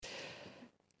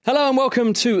and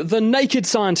welcome to The Naked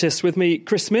Scientist with me,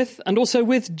 Chris Smith, and also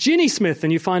with Ginny Smith.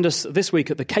 And you find us this week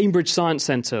at the Cambridge Science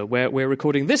Centre, where we're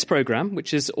recording this programme,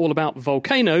 which is all about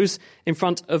volcanoes, in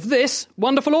front of this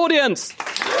wonderful audience.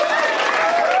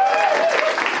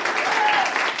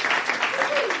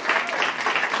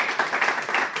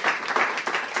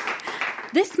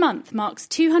 This month marks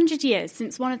 200 years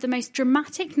since one of the most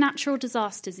dramatic natural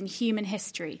disasters in human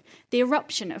history, the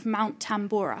eruption of Mount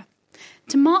Tambora.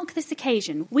 To mark this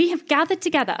occasion, we have gathered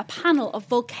together a panel of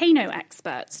volcano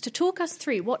experts to talk us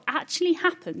through what actually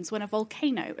happens when a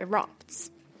volcano erupts.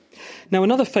 Now,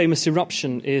 another famous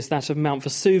eruption is that of Mount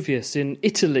Vesuvius in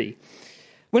Italy.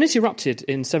 When it erupted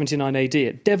in 79 AD,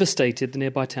 it devastated the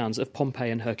nearby towns of Pompeii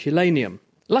and Herculaneum.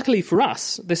 Luckily for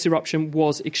us, this eruption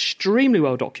was extremely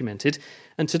well documented,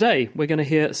 and today we're going to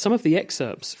hear some of the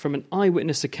excerpts from an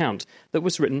eyewitness account that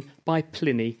was written by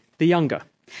Pliny the Younger.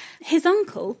 His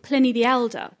uncle, Pliny the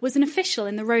Elder, was an official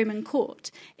in the Roman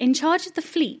court, in charge of the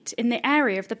fleet in the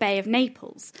area of the Bay of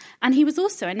Naples, and he was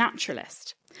also a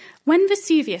naturalist. When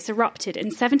Vesuvius erupted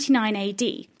in 79 AD,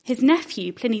 his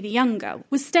nephew, Pliny the Younger,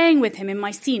 was staying with him in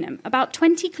Misenum, about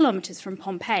 20 kilometres from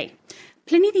Pompeii.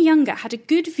 Pliny the Younger had a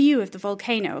good view of the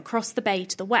volcano across the bay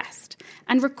to the west,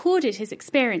 and recorded his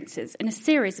experiences in a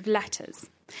series of letters.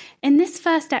 In this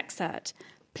first excerpt,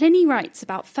 Pliny writes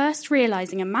about first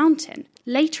realising a mountain,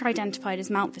 later identified as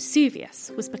Mount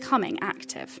Vesuvius, was becoming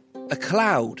active. A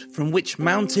cloud, from which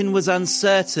mountain was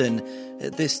uncertain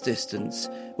at this distance,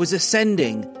 was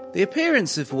ascending, the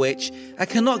appearance of which I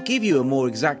cannot give you a more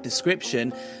exact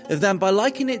description of than by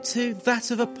likening it to that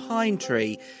of a pine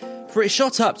tree, for it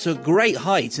shot up to a great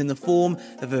height in the form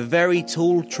of a very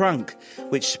tall trunk,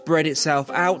 which spread itself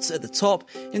out at the top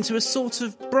into a sort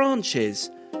of branches.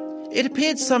 It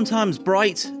appeared sometimes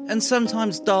bright and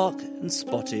sometimes dark and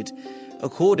spotted,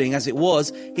 according as it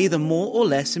was either more or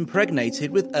less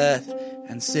impregnated with earth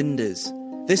and cinders.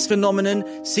 This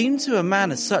phenomenon seemed to a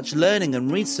man of such learning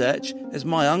and research as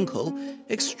my uncle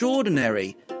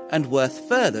extraordinary and worth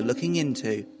further looking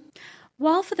into.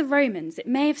 While for the Romans it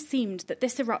may have seemed that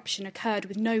this eruption occurred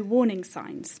with no warning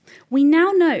signs, we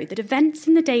now know that events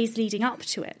in the days leading up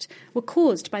to it were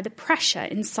caused by the pressure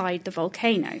inside the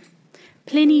volcano.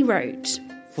 Pliny wrote,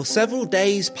 "For several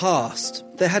days past,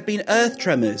 there had been earth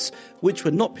tremors, which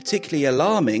were not particularly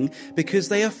alarming because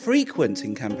they are frequent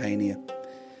in Campania.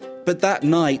 But that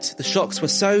night, the shocks were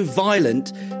so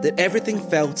violent that everything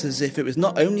felt as if it was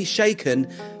not only shaken,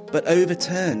 but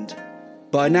overturned.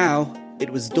 By now, it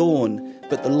was dawn,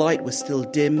 but the light was still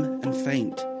dim and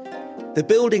faint. The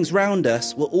buildings round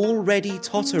us were already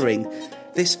tottering.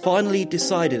 This finally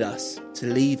decided us to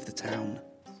leave the town."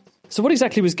 So what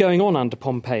exactly was going on under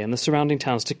Pompeii and the surrounding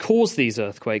towns to cause these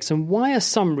earthquakes, and why are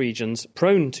some regions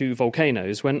prone to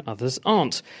volcanoes when others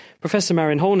aren't? Professor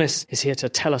Marion Holness is here to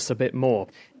tell us a bit more.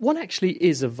 What actually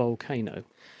is a volcano?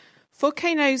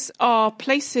 Volcanoes are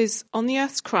places on the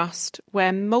Earth's crust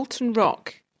where molten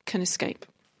rock can escape.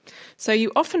 So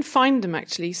you often find them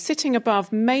actually sitting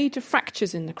above major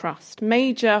fractures in the crust,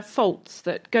 major faults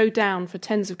that go down for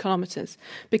tens of kilometres,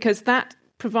 because that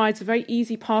provides a very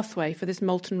easy pathway for this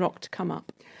molten rock to come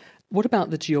up. What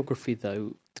about the geography,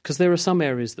 though? Because there are some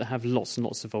areas that have lots and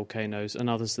lots of volcanoes and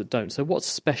others that don't. So what's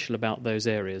special about those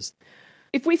areas?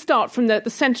 If we start from the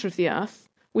centre of the Earth,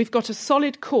 we've got a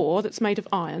solid core that's made of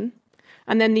iron,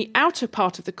 and then the outer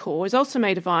part of the core is also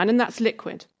made of iron, and that's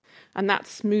liquid, and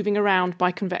that's moving around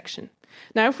by convection.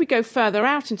 Now, if we go further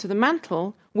out into the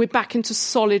mantle, we're back into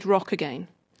solid rock again,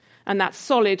 and that's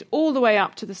solid all the way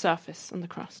up to the surface and the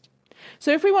crust.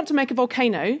 So if we want to make a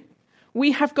volcano,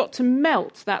 we have got to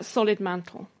melt that solid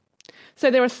mantle. So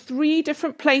there are 3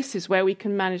 different places where we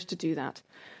can manage to do that.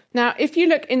 Now, if you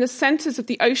look in the centres of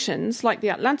the oceans, like the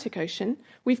Atlantic Ocean,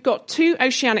 we've got 2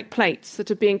 oceanic plates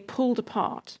that are being pulled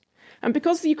apart. And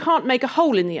because you can't make a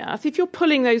hole in the Earth, if you're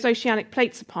pulling those oceanic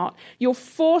plates apart, you're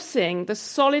forcing the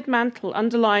solid mantle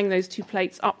underlying those 2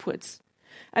 plates upwards.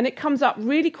 And it comes up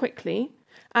really quickly.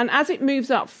 And as it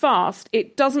moves up fast,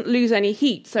 it doesn't lose any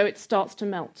heat, so it starts to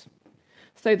melt.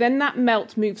 So then that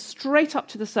melt moves straight up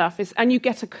to the surface, and you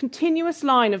get a continuous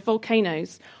line of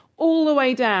volcanoes all the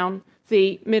way down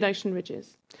the mid-ocean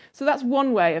ridges. So that's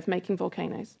one way of making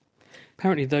volcanoes.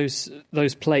 Apparently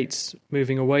those plates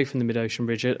moving away from the mid-ocean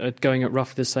ridge are going at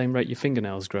roughly the same rate your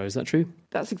fingernails grow. Is that true?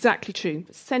 That's exactly true.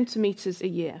 Centimetres a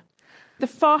year. The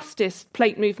fastest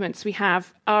plate movements we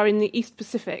have are in the East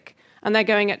Pacific, and they're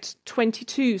going at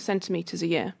 22 centimetres a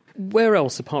year. Where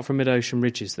else, apart from mid-ocean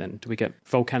ridges, then, do we get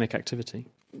volcanic activity?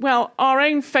 Well, our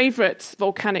own favourite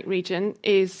volcanic region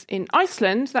is in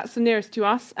Iceland. That's the nearest to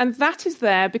us. And that is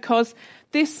there because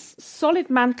this solid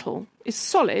mantle is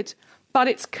solid, but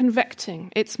it's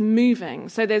convecting, it's moving.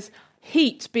 So there's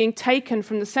heat being taken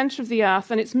from the centre of the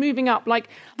earth and it's moving up like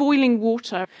boiling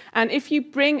water. And if you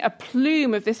bring a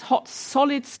plume of this hot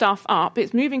solid stuff up,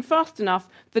 it's moving fast enough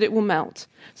that it will melt.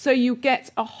 So you get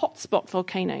a hotspot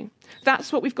volcano.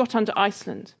 That's what we've got under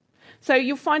Iceland. So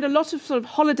you'll find a lot of sort of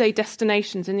holiday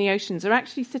destinations in the oceans are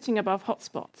actually sitting above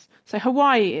hotspots. So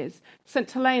Hawaii is, St.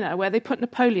 Helena, where they put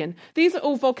Napoleon. These are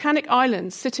all volcanic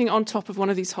islands sitting on top of one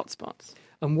of these hotspots.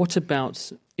 And what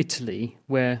about Italy,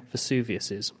 where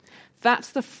Vesuvius is?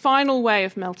 That's the final way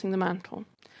of melting the mantle.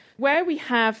 Where we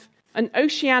have an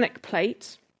oceanic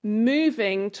plate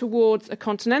moving towards a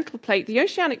continental plate, the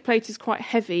oceanic plate is quite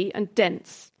heavy and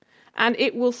dense, and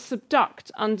it will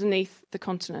subduct underneath the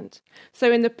continent.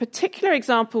 So in the particular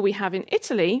example we have in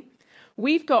Italy,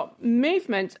 we've got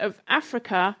movement of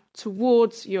Africa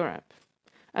towards Europe.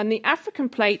 And the African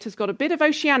plate has got a bit of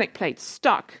oceanic plate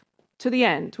stuck to the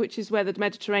end, which is where the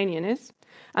Mediterranean is,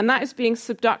 and that is being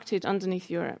subducted underneath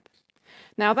Europe.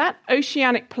 Now, that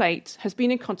oceanic plate has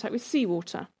been in contact with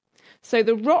seawater. So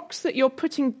the rocks that you're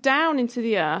putting down into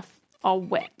the earth are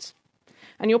wet.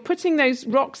 And you're putting those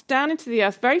rocks down into the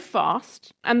earth very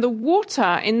fast, and the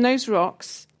water in those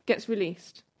rocks gets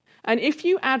released. And if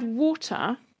you add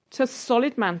water to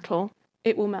solid mantle,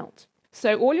 it will melt.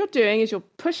 So all you're doing is you're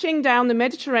pushing down the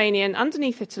Mediterranean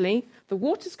underneath Italy, the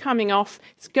water's coming off,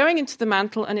 it's going into the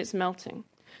mantle, and it's melting.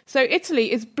 So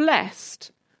Italy is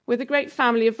blessed with a great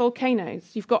family of volcanoes.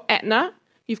 You've got Etna,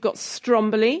 you've got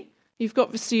Stromboli, you've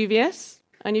got Vesuvius,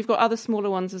 and you've got other smaller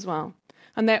ones as well.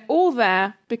 And they're all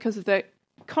there because of the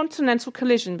continental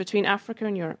collision between Africa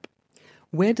and Europe.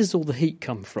 Where does all the heat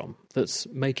come from that's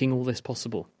making all this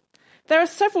possible? There are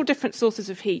several different sources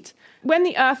of heat. When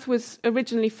the Earth was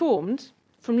originally formed,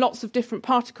 from lots of different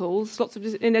particles,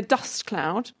 in a dust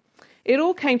cloud, it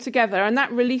all came together and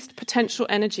that released potential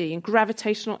energy and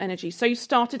gravitational energy. So you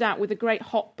started out with a great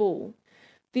hot ball.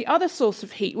 The other source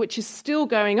of heat, which is still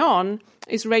going on,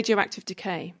 is radioactive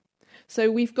decay. So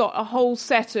we've got a whole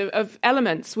set of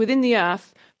elements within the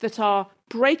Earth that are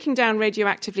breaking down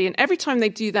radioactively, and every time they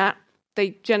do that,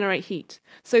 they generate heat.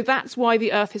 So that's why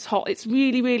the Earth is hot. It's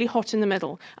really, really hot in the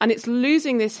middle, and it's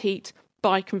losing this heat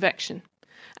by convection.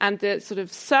 And the sort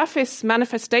of surface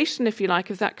manifestation, if you like,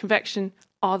 of that convection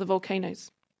are the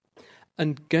volcanoes.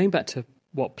 And going back to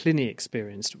what Pliny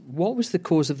experienced, what was the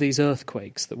cause of these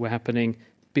earthquakes that were happening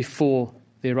before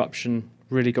the eruption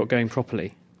really got going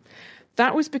properly?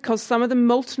 That was because some of the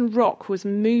molten rock was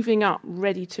moving up,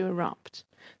 ready to erupt.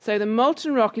 So the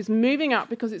molten rock is moving up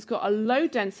because it's got a low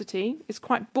density, it's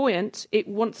quite buoyant, it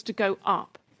wants to go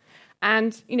up.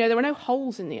 And, there are no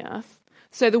holes in the Earth.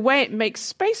 So the way it makes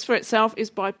space for itself is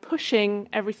by pushing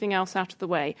everything else out of the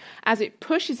way. As it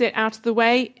pushes it out of the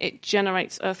way, it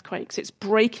generates earthquakes. It's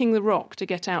breaking the rock to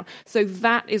get out. So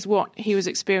that is what he was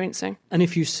experiencing. And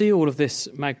if you see all of this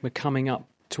magma coming up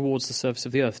towards the surface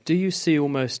of the Earth, do you see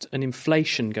almost an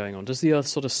inflation going on? Does the Earth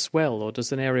sort of swell, or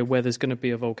does an area where there's going to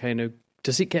be a volcano,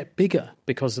 does it get bigger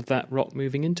because of that rock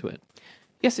moving into it?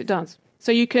 Yes, it does.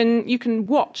 So you can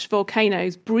watch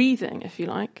volcanoes breathing, if you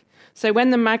like. So when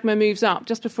the magma moves up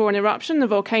just before an eruption, the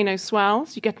volcano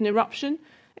swells, you get an eruption,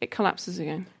 it collapses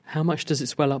again. How much does it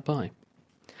swell up by?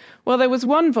 Well, there was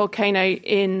one volcano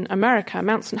in America,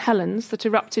 Mount St. Helens, that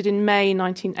erupted in May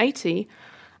 1980,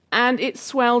 and it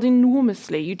swelled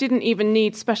enormously. You didn't even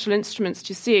need special instruments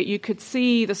to see it. You could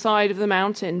see the side of the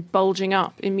mountain bulging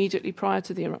up immediately prior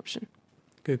to the eruption.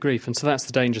 Good grief. And so that's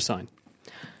the danger sign?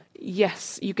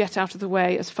 Yes, you get out of the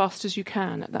way as fast as you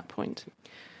can at that point.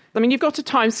 I mean, you've got a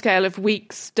timescale of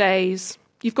weeks, days.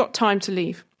 You've got time to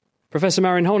leave. Professor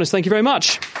Marion Holness, thank you very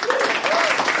much.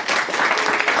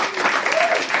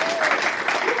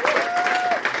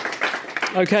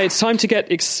 OK, it's time to get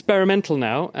experimental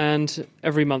now. And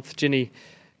every month, Ginny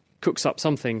cooks up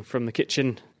something from the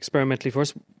kitchen experimentally for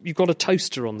us. You've got a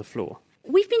toaster on the floor.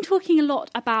 We've been talking a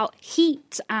lot about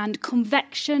heat and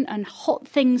convection and hot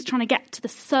things trying to get to the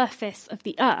surface of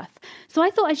the Earth. So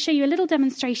I thought I'd show you a little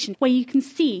demonstration where you can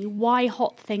see why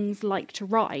hot things like to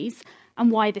rise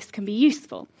and why this can be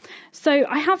useful. So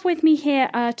I have with me here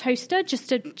a toaster,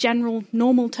 just a general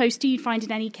normal toaster you'd find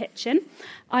in any kitchen.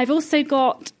 I've also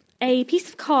got a piece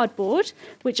of cardboard,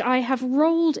 which I have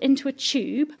rolled into a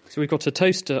tube. So we've got a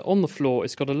toaster on the floor.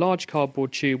 It's got a large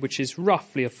cardboard tube, which is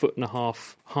roughly 1.5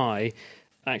 feet high,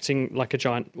 acting like a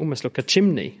giant, almost like a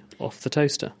chimney off the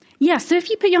toaster. Yeah, so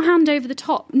if you put your hand over the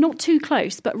top, not too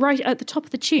close, but right at the top of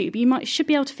the tube, should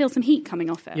be able to feel some heat coming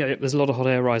off it. Yeah, there's a lot of hot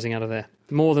air rising out of there.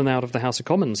 More than out of the House of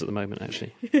Commons at the moment,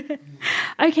 actually.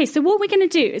 OK, so what we're going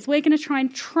to do is we're going to try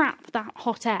and trap that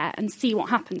hot air and see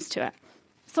what happens to it.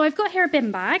 So I've got here a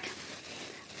bin bag,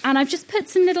 And I've just put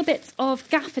some little bits of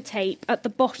gaffer tape at the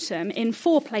bottom in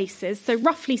 4 places, so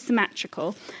roughly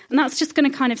symmetrical. And that's just going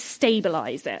to kind of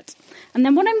stabilise it. And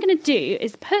then what I'm going to do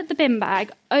is put the bin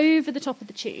bag over the top of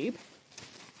the tube.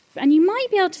 And you might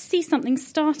be able to see something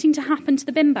starting to happen to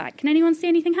the bin bag. Can anyone see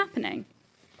anything happening?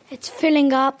 It's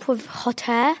filling up with hot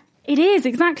air. It is,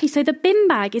 exactly. So the bin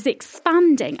bag is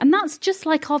expanding. And that's just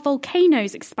like our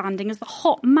volcanoes expanding as the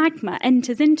hot magma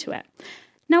enters into it.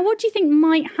 Now, what do you think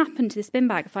might happen to this bin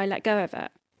bag if I let go of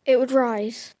it? It would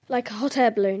rise like a hot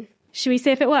air balloon. Should we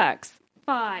see if it works?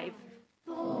 5,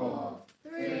 4,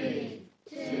 3,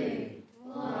 2,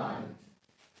 1.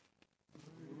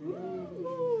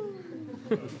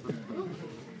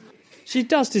 She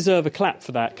does deserve a clap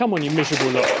for that. Come on, you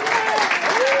miserable lot.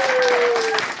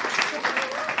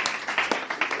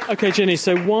 OK, Ginny,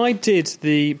 so why did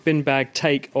the bin bag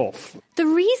take off? The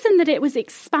reason that it was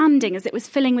expanding as it was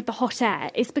filling with the hot air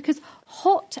is because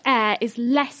hot air is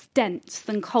less dense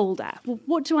than cold air. Well,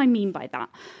 what do I mean by that?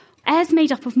 Air's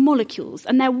made up of molecules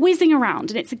and they're whizzing around,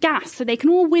 and it's a gas, so they can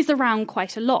all whiz around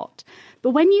quite a lot.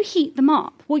 But when you heat them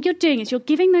up, what you're doing is you're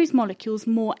giving those molecules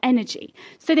more energy.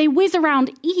 So they whiz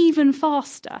around even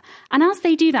faster. And as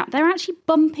they do that, they're actually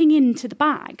bumping into the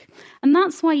bag. And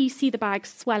that's why you see the bag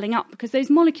swelling up, because those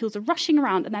molecules are rushing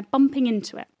around and they're bumping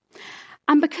into it.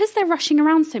 And because they're rushing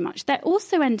around so much, they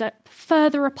also end up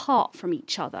further apart from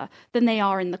each other than they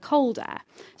are in the cold air.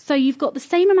 So you've got the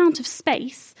same amount of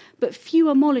space, but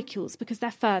fewer molecules because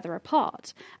they're further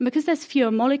apart. And because there's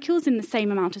fewer molecules in the same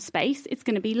amount of space, it's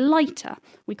going to be lighter.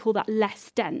 We call that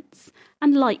less dense.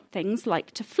 And light things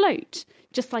like to float,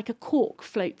 just like a cork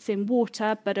floats in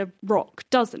water, but a rock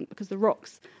doesn't, because the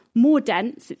rock's more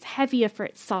dense, it's heavier for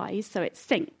its size, so it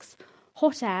sinks.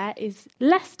 Hot air is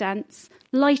less dense,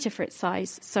 lighter for its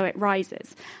size, so it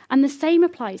rises. And the same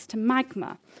applies to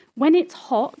magma. When it's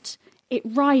hot, it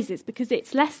rises because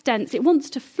it's less dense. It wants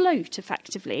to float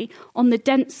effectively on the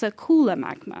denser, cooler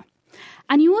magma.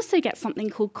 And you also get something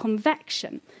called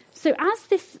convection. So as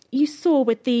this you saw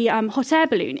with the hot air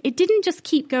balloon, it didn't just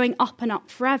keep going up and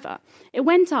up forever. It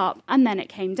went up and then it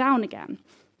came down again.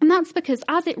 And that's because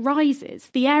as it rises,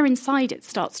 the air inside it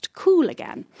starts to cool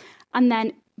again. And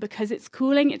then because it's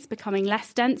cooling, it's becoming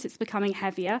less dense, it's becoming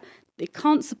heavier. It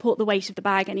can't support the weight of the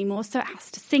bag anymore, so it has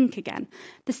to sink again.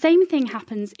 The same thing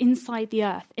happens inside the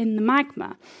Earth, in the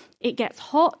magma. It gets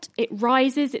hot, it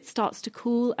rises, it starts to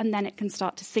cool, and then it can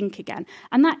start to sink again.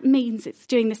 And that means it's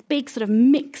doing this big sort of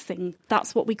mixing.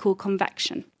 That's what we call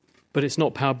convection. But it's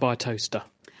not powered by a toaster.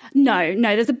 No,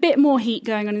 there's a bit more heat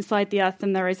going on inside the Earth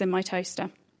than there is in my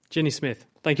toaster. Ginny Smith,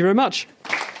 thank you very much.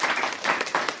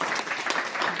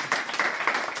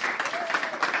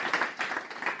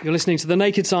 You're listening to The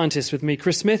Naked Scientist with me,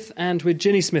 Chris Smith, and with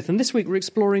Ginny Smith. And this week we're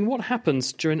exploring what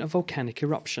happens during a volcanic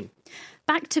eruption.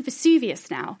 Back to Vesuvius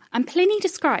now, and Pliny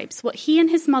describes what he and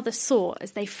his mother saw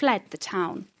as they fled the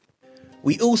town.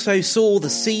 We also saw the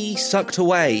sea sucked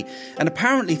away and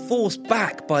apparently forced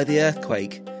back by the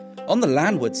earthquake. On the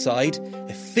landward side,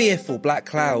 a fearful black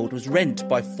cloud was rent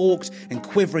by forked and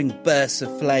quivering bursts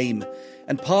of flame,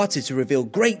 and parted to reveal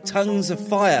great tongues of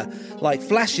fire, like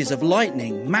flashes of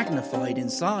lightning magnified in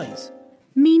size.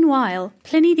 Meanwhile,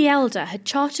 Pliny the Elder had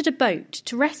chartered a boat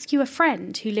to rescue a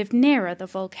friend who lived nearer the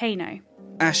volcano.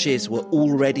 Ashes were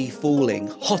already falling,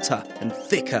 hotter and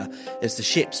thicker as the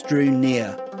ships drew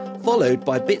near, followed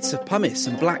by bits of pumice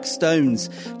and black stones,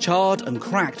 charred and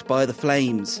cracked by the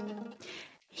flames.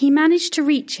 He managed to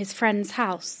reach his friend's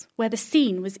house, where the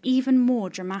scene was even more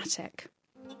dramatic.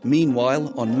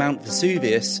 Meanwhile, on Mount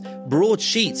Vesuvius, broad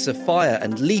sheets of fire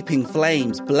and leaping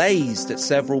flames blazed at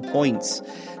several points,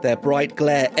 their bright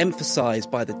glare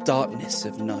emphasised by the darkness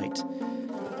of night.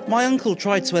 My uncle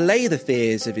tried to allay the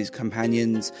fears of his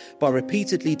companions by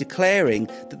repeatedly declaring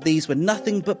that these were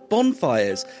nothing but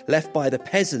bonfires left by the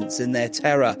peasants in their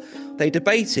terror. They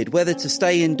debated whether to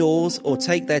stay indoors or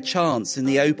take their chance in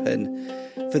the open,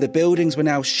 for the buildings were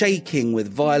now shaking with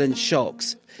violent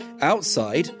shocks.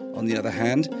 Outside, on the other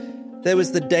hand, there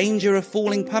was the danger of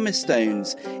falling pumice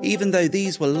stones, even though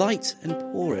these were light and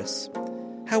porous.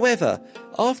 However,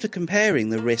 after comparing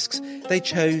the risks, they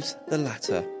chose the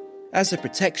latter. As a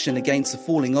protection against the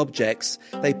falling objects,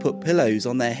 they put pillows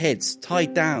on their heads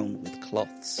tied down with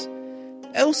cloths.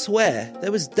 Elsewhere,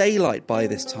 there was daylight by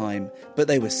this time, but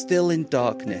they were still in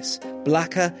darkness,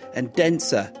 blacker and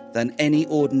denser than any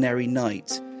ordinary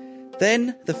night.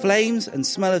 Then the flames and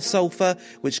smell of sulphur,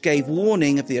 which gave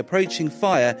warning of the approaching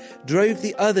fire, drove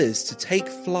the others to take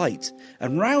flight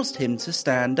and roused him to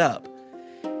stand up.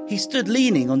 He stood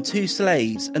leaning on 2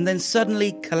 slaves and then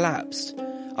suddenly collapsed.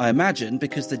 I imagine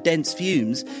because the dense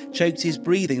fumes choked his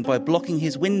breathing by blocking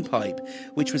his windpipe,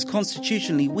 which was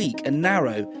constitutionally weak and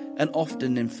narrow and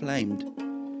often inflamed.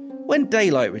 When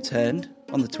daylight returned,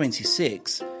 on the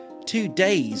 26th, 2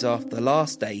 days after the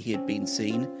last day he had been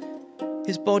seen,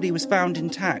 his body was found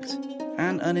intact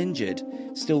and uninjured,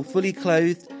 still fully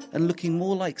clothed and looking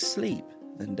more like sleep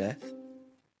than death.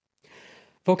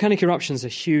 Volcanic eruptions are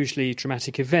hugely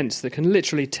dramatic events that can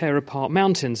literally tear apart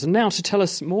mountains. And now to tell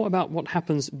us more about what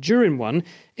happens during one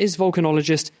is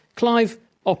volcanologist Clive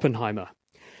Oppenheimer.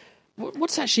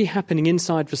 What's actually happening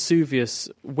inside Vesuvius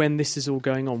when this is all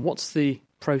going on? What's the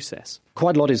process?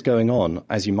 Quite a lot is going on.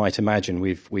 As you might imagine,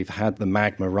 we've had the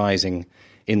magma rising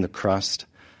in the crust.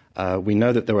 We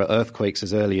know that there were earthquakes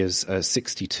as early as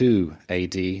 62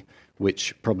 AD,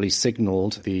 which probably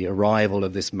signalled the arrival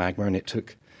of this magma, and it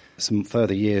took some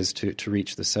further years to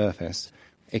reach the surface.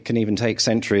 It can even take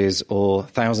centuries or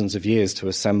thousands of years to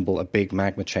assemble a big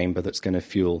magma chamber that's going to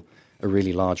fuel a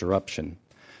really large eruption.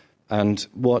 And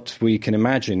what we can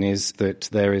imagine is that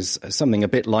there is something a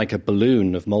bit like a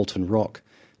balloon of molten rock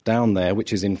down there,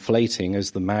 which is inflating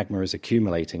as the magma is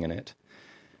accumulating in it.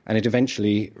 And it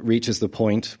eventually reaches the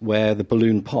point where the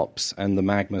balloon pops and the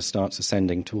magma starts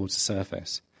ascending towards the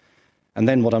surface. And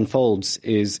then what unfolds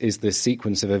is this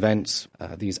sequence of events,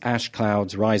 these ash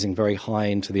clouds rising very high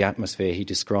into the atmosphere. He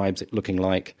describes it looking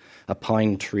like a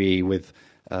pine tree with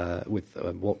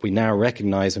what we now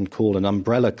recognize and call an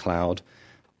umbrella cloud.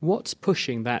 What's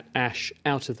pushing that ash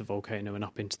out of the volcano and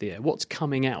up into the air? What's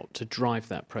coming out to drive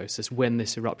that process when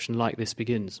this eruption like this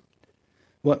begins?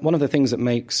 One of the things that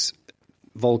makes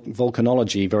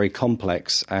volcanology very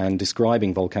complex and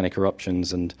describing volcanic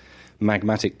eruptions and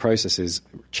magmatic processes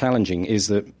challenging is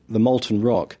that the molten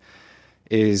rock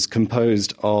is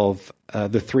composed of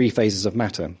the 3 phases of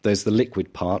matter. There's the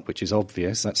liquid part, which is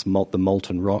obvious. That's the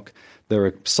molten rock. There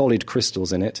are solid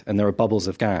crystals in it, and there are bubbles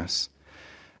of gas.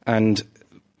 And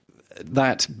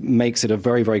that makes it a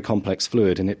very, very complex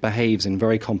fluid, and it behaves in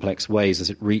very complex ways as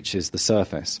it reaches the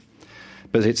surface.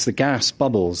 But it's the gas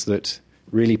bubbles that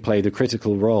really play the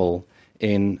critical role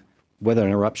in whether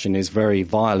an eruption is very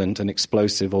violent and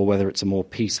explosive or whether it's a more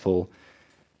peaceful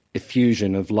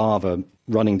effusion of lava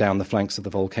running down the flanks of the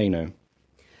volcano.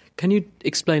 Can you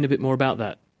explain a bit more about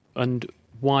that and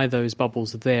why those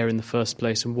bubbles are there in the first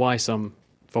place and why some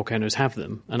volcanoes have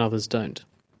them and others don't?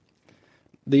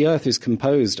 The Earth is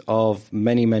composed of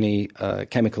many, many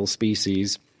chemical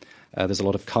species. There's a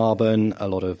lot of carbon, a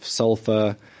lot of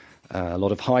sulfur, a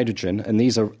lot of hydrogen, and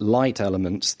these are light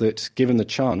elements that, given the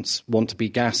chance, want to be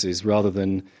gases rather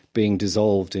than being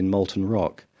dissolved in molten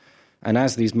rock. And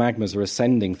as these magmas are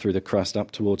ascending through the crust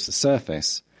up towards the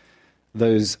surface,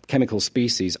 those chemical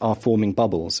species are forming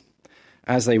bubbles.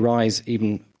 As they rise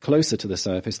even closer to the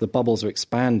surface, the bubbles are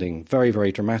expanding very,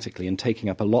 very dramatically and taking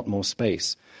up a lot more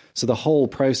space. So the whole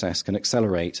process can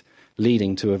accelerate,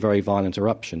 leading to a very violent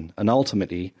eruption. And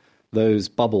ultimately, those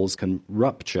bubbles can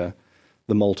rupture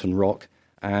the molten rock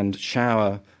and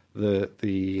shower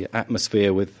the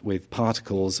atmosphere with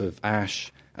particles of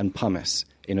ash and pumice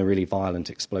in a really violent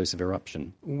explosive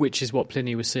eruption. Which is what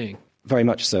Pliny was seeing. Very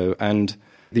much so, and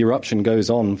the eruption goes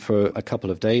on for a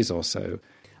couple of days or so.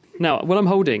 Now, what I'm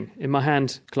holding in my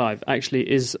hand, Clive,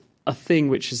 actually is a thing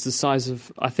which is the size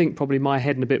of, I think, probably my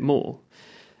head and a bit more.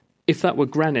 If that were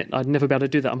granite, I'd never be able to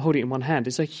do that. I'm holding it in one hand.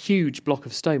 It's a huge block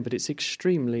of stone, but it's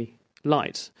extremely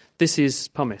light. This is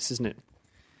pumice, isn't it?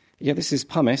 Yeah, this is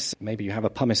pumice. Maybe you have a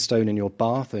pumice stone in your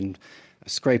bath and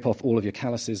scrape off all of your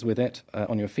calluses with it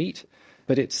on your feet.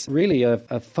 But it's really a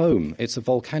foam. It's a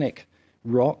volcanic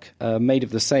rock made of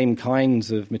the same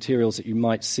kinds of materials that you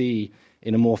might see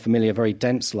in a more familiar, very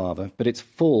dense lava, but it's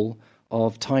full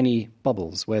of tiny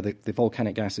bubbles where the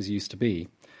volcanic gases used to be.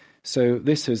 So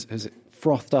this has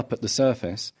frothed up at the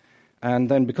surface, and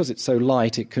then because it's so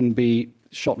light, it can be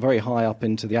shot very high up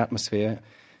into the atmosphere.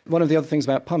 One of the other things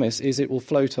about pumice is it will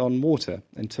float on water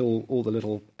until all the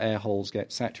little air holes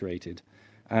get saturated.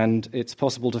 And it's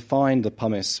possible to find the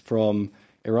pumice from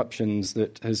eruptions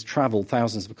that has travelled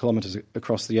thousands of kilometres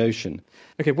across the ocean.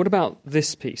 Okay, what about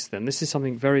this piece then? This is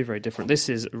something very, very different. This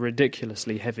is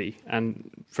ridiculously heavy and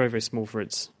very, very small for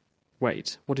its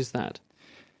weight. What is that?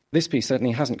 This piece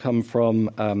certainly hasn't come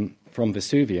from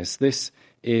Vesuvius. This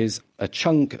is a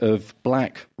chunk of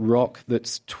black rock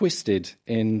that's twisted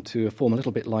into a form a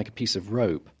little bit like a piece of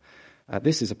rope.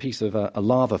 This is a piece of a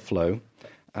lava flow,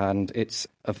 and it's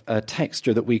of a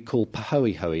texture that we call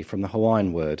pahoehoe from the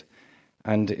Hawaiian word.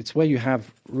 And it's where you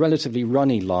have relatively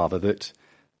runny lava that,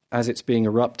 as it's being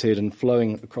erupted and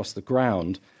flowing across the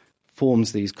ground,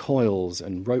 forms these coils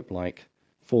and rope-like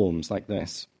forms like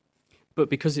this.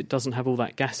 But because it doesn't have all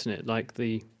that gas in it, like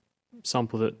the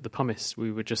sample, the pumice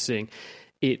we were just seeing,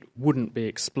 it wouldn't be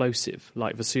explosive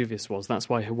like Vesuvius was. That's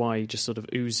why Hawaii just sort of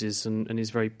oozes and is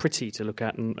very pretty to look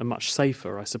at and much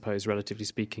safer, I suppose, relatively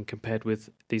speaking, compared with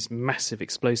these massive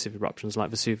explosive eruptions like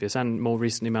Vesuvius and more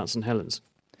recently Mount St. Helens.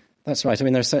 That's right. I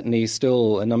mean, there are certainly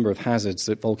still a number of hazards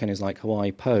that volcanoes like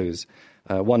Hawaii pose.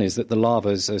 One is that the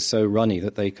lavas are so runny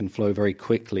that they can flow very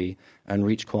quickly and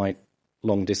reach quite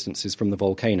long distances from the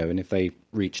volcano, and if they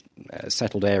reach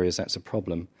settled areas, that's a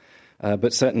problem.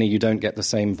 But certainly you don't get the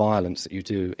same violence that you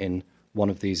do in one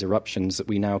of these eruptions that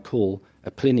we now call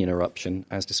a Plinian eruption,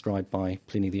 as described by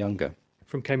Pliny the Younger.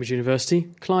 From Cambridge University,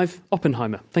 Clive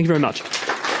Oppenheimer. Thank you very much.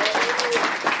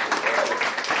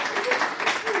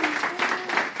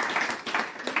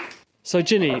 So,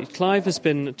 Ginny, Clive has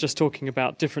been just talking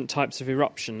about different types of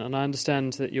eruption, and I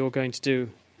understand that you're going to do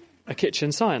a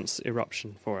kitchen science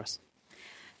eruption for us.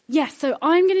 Yes, so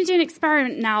I'm going to do an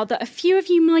experiment now that a few of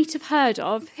you might have heard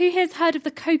of. Who here's heard of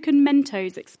the Coke and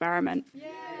Mentos experiment?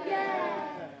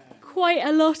 Yeah. Quite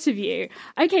a lot of you.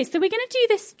 Okay, so we're going to do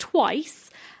this twice,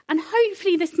 and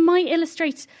hopefully this might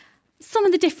illustrate some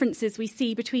of the differences we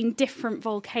see between different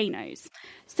volcanoes.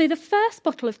 So the first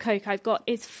bottle of Coke I've got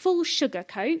is full sugar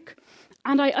Coke,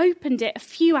 and I opened it a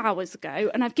few hours ago,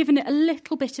 and I've given it a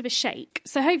little bit of a shake.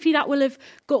 So hopefully that will have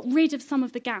got rid of some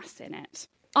of the gas in it.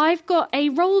 I've got a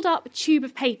rolled up tube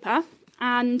of paper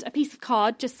and a piece of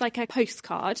card, just like a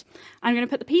postcard. I'm going to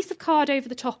put the piece of card over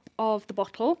the top of the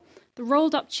bottle, the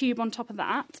rolled up tube on top of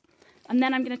that, and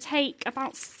then I'm going to take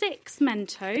about 6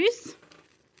 Mentos.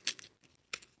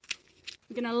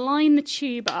 I'm going to line the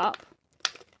tube up.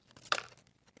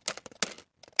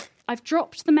 I've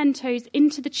dropped the Mentos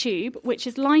into the tube, which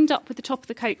is lined up with the top of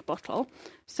the Coke bottle.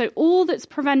 So all that's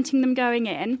preventing them going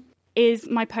in is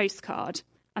my postcard.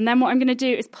 And then what I'm going to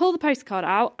do is pull the postcard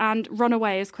out and run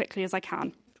away as quickly as I can. Do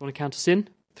you want to count us in?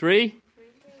 3,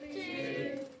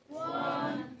 2,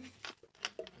 1.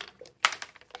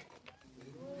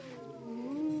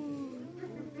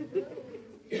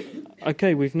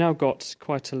 OK, we've now got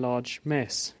quite a large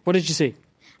mess. What did you see?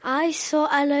 I saw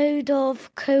a load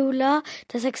of cola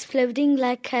that's exploding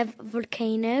like a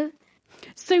volcano.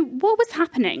 So what was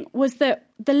happening was that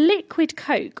the liquid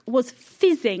Coke was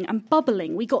fizzing and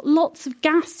bubbling. We got lots of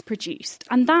gas produced,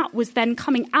 and that was then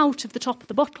coming out of the top of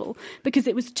the bottle because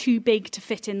it was too big to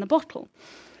fit in the bottle.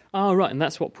 Oh, right, and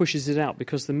that's what pushes it out,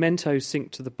 because the Mentos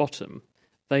sink to the bottom.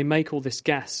 They make all this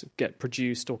gas get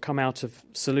produced or come out of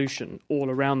solution all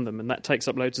around them, and that takes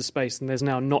up loads of space, and there's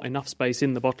now not enough space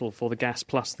in the bottle for the gas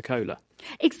plus the cola.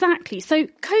 Exactly. So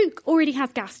Coke already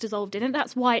has gas dissolved in it.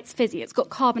 That's why it's fizzy. It's got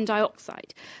carbon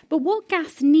dioxide. But what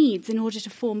gas needs in order to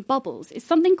form bubbles is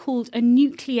something called a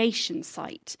nucleation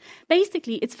site.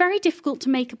 Basically, it's very difficult to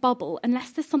make a bubble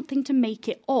unless there's something to make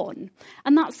it on.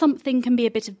 And that something can be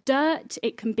a bit of dirt.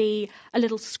 It can be a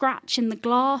little scratch in the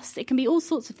glass. It can be all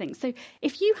sorts of things. So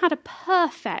if you had a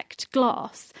perfect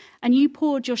glass and you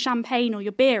poured your champagne or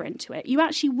your beer into it, you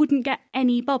actually wouldn't get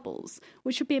any bubbles,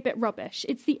 which would be a bit rubbish.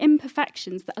 It's the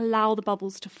imperfections that allow the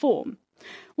bubbles to form.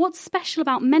 What's special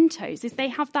about Mentos is they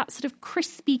have that sort of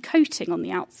crispy coating on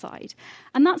the outside,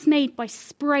 and that's made by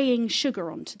spraying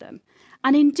sugar onto them.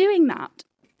 And in doing that,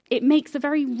 it makes a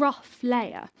very rough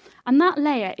layer, and that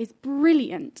layer is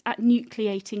brilliant at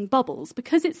nucleating bubbles.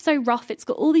 Because it's so rough, it's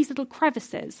got all these little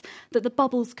crevices that the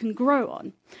bubbles can grow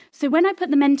on. So when I put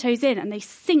the Mentos in and they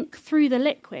sink through the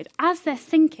liquid, as they're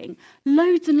sinking,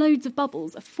 loads and loads of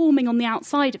bubbles are forming on the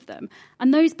outside of them,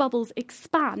 and those bubbles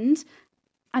expand,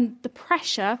 and the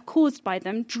pressure caused by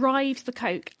them drives the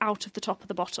Coke out of the top of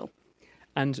the bottle.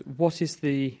 And what is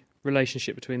the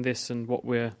relationship between this and what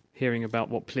we're hearing about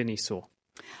what Pliny saw?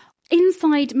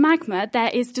 Inside magma, there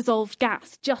is dissolved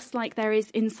gas, just like there is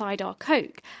inside our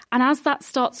Coke. And as that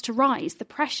starts to rise, the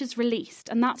pressure's released,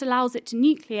 and that allows it to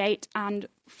nucleate and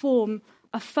form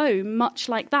a foam much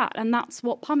like that. And that's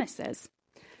what pumice is.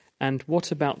 And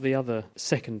what about the other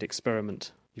second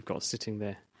experiment you've got sitting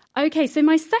there? OK, so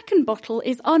my second bottle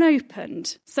is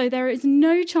unopened, so there is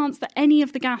no chance that any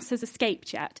of the gas has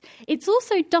escaped yet. It's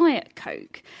also Diet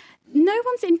Coke. No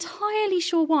one's entirely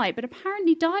sure why, but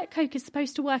apparently Diet Coke is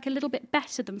supposed to work a little bit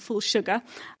better than full sugar.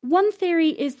 One theory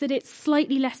is that it's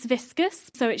slightly less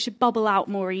viscous, so it should bubble out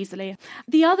more easily.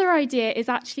 The other idea is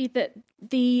actually that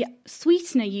the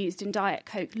sweetener used in Diet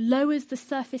Coke lowers the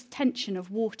surface tension of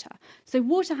water. So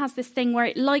water has this thing where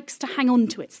it likes to hang on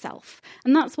to itself,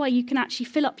 and that's why you can actually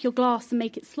fill up your glass and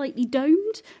make it slightly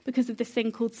domed because of this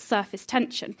thing called surface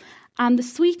tension. And the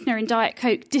sweetener in Diet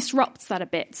Coke disrupts that a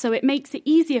bit, so it makes it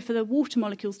easier for the water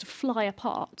molecules to fly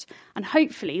apart. And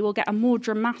hopefully we'll get a more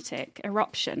dramatic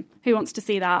eruption. Who wants to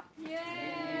see that?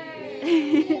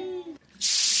 Yay!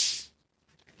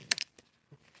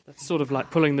 That's sort of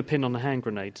like pulling the pin on a hand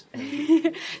grenade.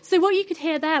 So what you could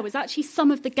hear there was actually some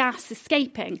of the gas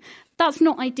escaping. That's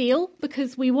not ideal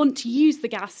because we want to use the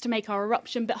gas to make our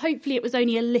eruption, but hopefully it was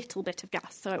only a little bit of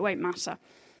gas, so it won't matter.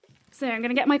 So I'm going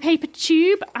to get my paper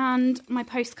tube and my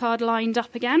postcard lined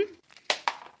up again.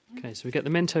 Okay, so we get the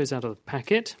Mentos out of the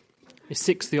packet. Is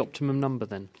 6 the optimum number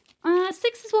then?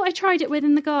 6 is what I tried it with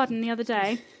in the garden the other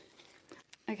day.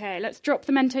 Okay, let's drop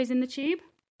the Mentos in the tube.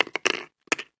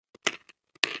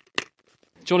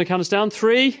 Do you want to count us down?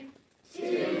 3,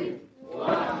 2,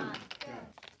 1.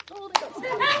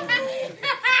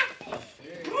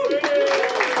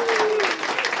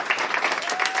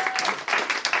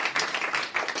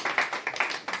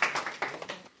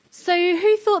 So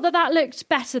who thought that looked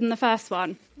better than the first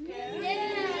one?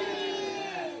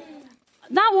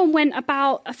 That one went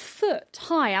about a foot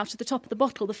high out of the top of the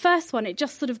bottle. The first one, it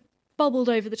just sort of bubbled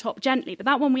over the top gently. But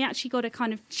that one, we actually got a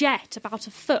kind of jet about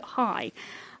a foot high.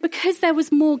 Because there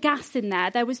was more gas in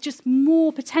there was just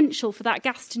more potential for that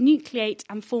gas to nucleate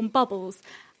and form bubbles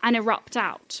and erupt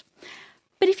out.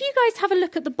 But if you guys have a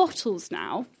look at the bottles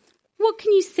now, what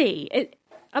can you see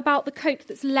about the Coke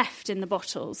that's left in the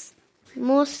bottles?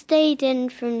 More stayed in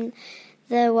from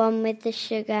the one with the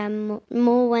sugar and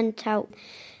more went out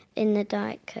in the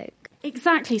Diet Coke.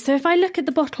 Exactly. So if I look at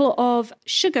the bottle of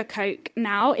sugar Coke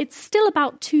now, it's still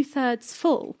about 2/3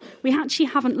 full. We actually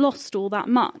haven't lost all that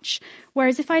much.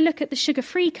 Whereas if I look at the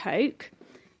sugar-free Coke,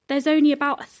 there's only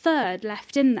about 1/3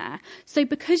 left in there. So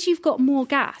because you've got more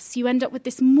gas, you end up with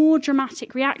this more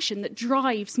dramatic reaction that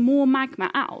drives more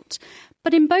magma out.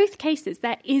 But in both cases,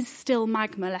 there is still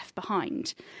magma left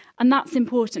behind. And that's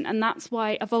important. And that's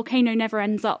why a volcano never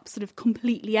ends up sort of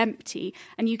completely empty.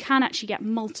 And you can actually get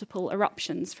multiple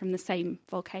eruptions from the same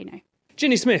volcano.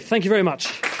 Ginny Smith, thank you very much.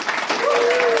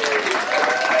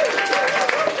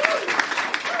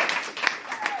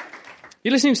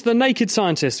 You're listening to The Naked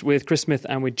Scientist with Chris Smith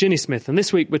and with Ginny Smith. And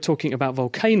this week we're talking about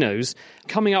volcanoes.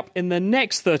 Coming up in the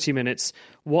next 30 minutes,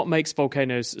 what makes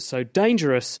volcanoes so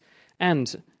dangerous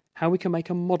and how we can make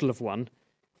a model of one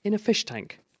in a fish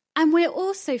tank. And we're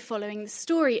also following the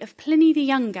story of Pliny the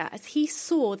Younger as he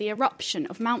saw the eruption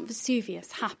of Mount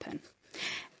Vesuvius happen.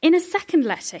 In a second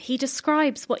letter, he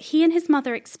describes what he and his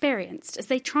mother experienced as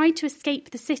they tried to escape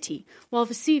the city while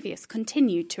Vesuvius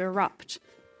continued to erupt.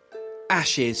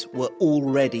 Ashes were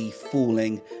already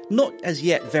falling, not as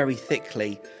yet very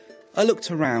thickly. I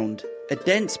looked around. A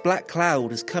dense black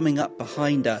cloud is coming up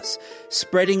behind us,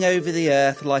 spreading over the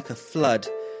earth like a flood.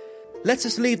 "Let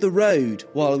us leave the road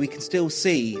while we can still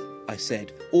see," I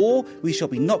said, "or we shall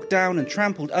be knocked down and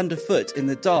trampled underfoot in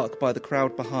the dark by the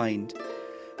crowd behind."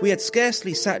 We had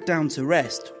scarcely sat down to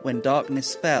rest when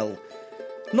darkness fell.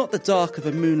 Not the dark of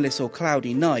a moonless or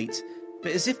cloudy night,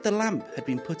 but as if the lamp had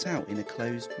been put out in a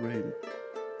closed room.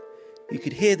 You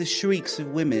could hear the shrieks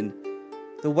of women,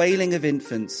 the wailing of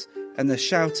infants, and the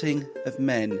shouting of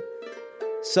men.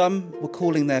 Some were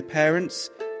calling their parents,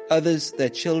 others their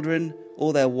children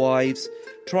or their wives,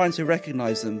 trying to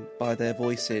recognise them by their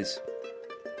voices.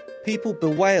 People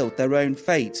bewailed their own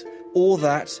fate or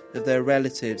that of their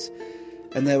relatives,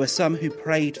 and there were some who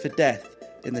prayed for death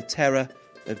in the terror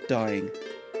of dying.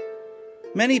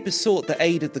 Many besought the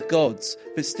aid of the gods,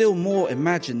 but still more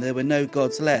imagined there were no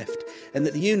gods left, and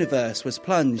that the universe was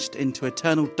plunged into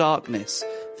eternal darkness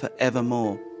for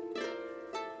evermore.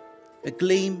 A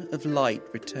gleam of light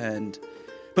returned,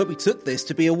 but we took this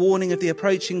to be a warning of the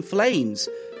approaching flames,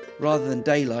 rather than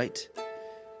daylight.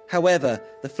 However,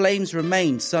 the flames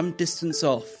remained some distance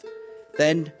off.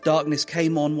 Then darkness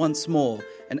came on once more,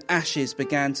 and ashes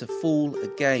began to fall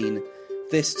again,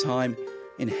 this time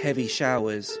in heavy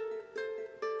showers.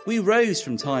 We rose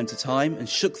from time to time and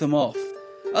shook them off.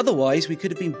 Otherwise, we could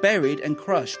have been buried and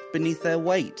crushed beneath their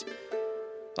weight.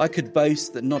 I could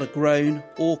boast that not a groan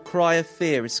or cry of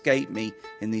fear escaped me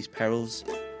in these perils.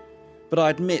 But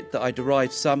I admit that I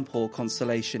derived some poor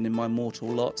consolation in my mortal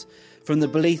lot from the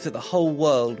belief that the whole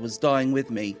world was dying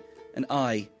with me, and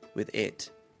I with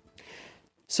it.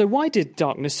 So why did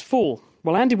darkness fall?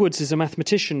 Well, Andy Woods is a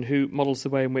mathematician who models the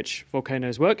way in which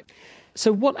volcanoes work.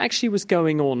 So what actually was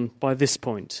going on by this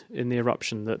point in the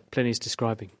eruption that Pliny's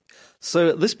describing? So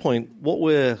at this point, what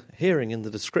we're hearing in the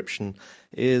description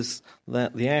is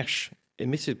that the ash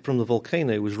emitted from the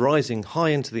volcano was rising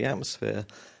high into the atmosphere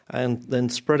and then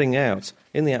spreading out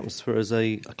in the atmosphere as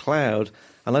a cloud.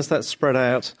 And as that spread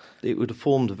out, it would have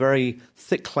formed a very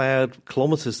thick cloud,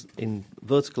 kilometres in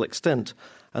vertical extent.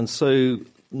 And so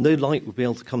no light would be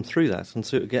able to come through that. And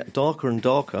so it would get darker and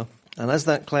darker. And as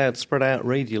that cloud spread out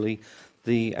radially,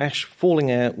 the ash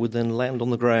falling out would then land on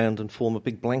the ground and form a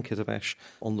big blanket of ash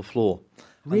on the floor.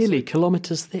 Really?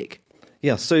 Kilometres thick?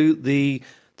 Yeah, so the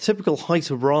typical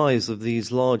height of rise of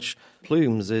these large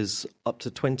plumes is up to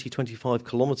 20-25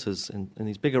 kilometres in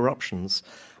these big eruptions.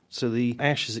 So the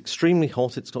ash is extremely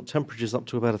hot. It's got temperatures up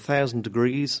to about 1,000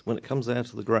 degrees when it comes out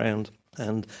of the ground.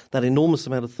 And that enormous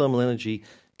amount of thermal energy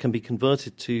can be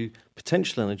converted to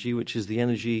potential energy, which is the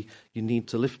energy you need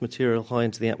to lift material high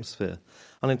into the atmosphere.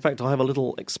 And in fact, I have a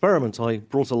little experiment I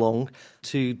brought along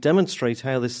to demonstrate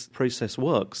how this process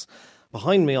works.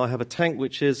 Behind me, I have a tank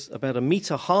which is about 1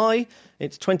 metre high.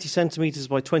 It's 20 centimetres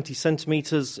by 20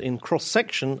 centimetres in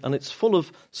cross-section, and it's full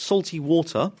of salty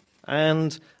water.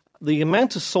 And the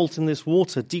amount of salt in this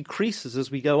water decreases as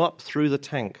we go up through the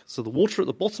tank. So the water at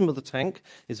the bottom of the tank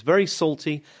is very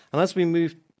salty, and as we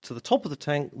move to the top of the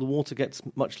tank, the water gets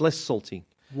much less salty.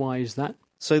 Why is that?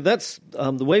 So that's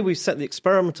the way we've set the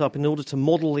experiment up in order to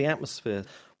model the atmosphere.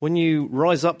 When you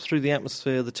rise up through the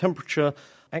atmosphere, the temperature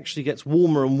actually gets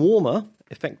warmer and warmer,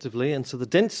 effectively, and so the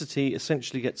density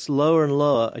essentially gets lower and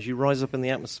lower as you rise up in the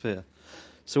atmosphere.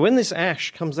 So when this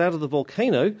ash comes out of the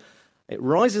volcano, it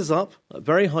rises up at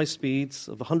very high speeds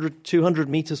of 100, 200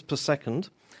 meters per second,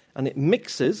 and it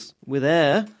mixes with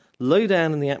air low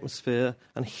down in the atmosphere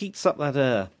and heats up that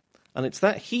air. And it's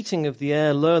that heating of the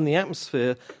air low in the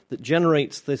atmosphere that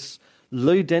generates this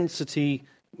low-density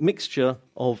mixture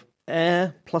of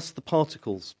air plus the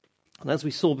particles. And as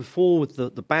we saw before with the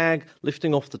bag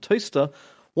lifting off the toaster,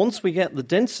 once we get the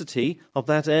density of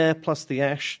that air plus the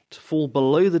ash to fall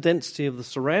below the density of the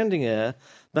surrounding air,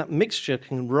 that mixture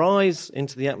can rise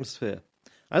into the atmosphere.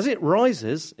 As it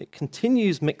rises, it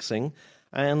continues mixing,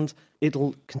 and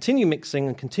it'll continue mixing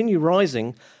and continue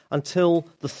rising until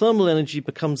the thermal energy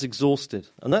becomes exhausted.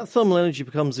 And that thermal energy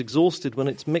becomes exhausted when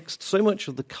it's mixed so much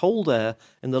of the cold air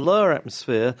in the lower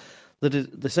atmosphere that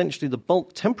essentially the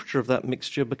bulk temperature of that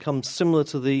mixture becomes similar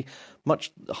to the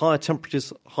much higher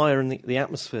temperatures higher in the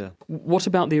atmosphere. What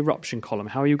about the eruption column?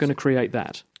 How are you going to create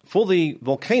that? For the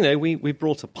volcano, we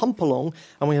brought a pump along,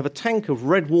 and we have a tank of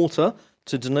red water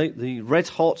to denote the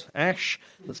red-hot ash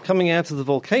that's coming out of the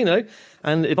volcano.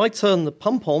 And if I turn the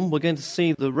pump on, we're going to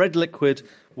see the red liquid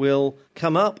will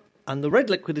come up, and the red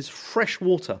liquid is fresh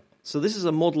water. So this is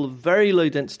a model of very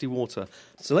low-density water.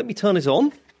 So let me turn it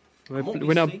on.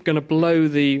 We're now going to blow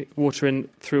the water in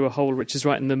through a hole which is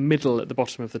right in the middle at the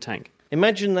bottom of the tank.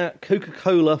 Imagine that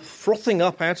Coca-Cola frothing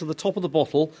up out of the top of the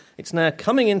bottle. It's now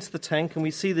coming into the tank, and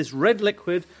we see this red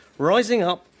liquid rising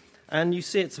up, and you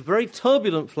see it's a very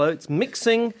turbulent flow. It's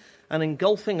mixing and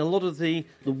engulfing a lot of the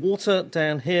water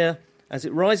down here as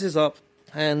it rises up.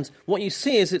 And what you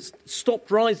see is it's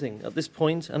stopped rising at this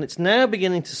point, and it's now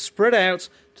beginning to spread out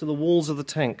to the walls of the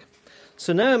tank.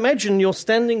 So now imagine you're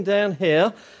standing down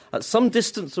here at some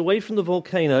distance away from the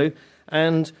volcano,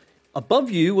 and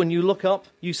above you, when you look up,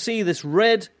 you see this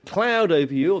red cloud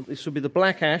over you. This would be the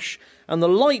black ash, and the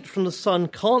light from the sun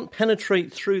can't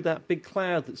penetrate through that big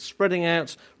cloud that's spreading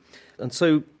out. And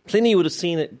so Pliny would have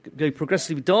seen it go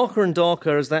progressively darker and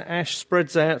darker as that ash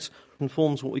spreads out and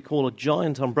forms what we call a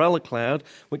giant umbrella cloud,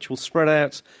 which will spread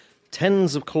out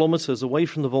tens of kilometres away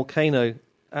from the volcano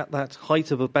at that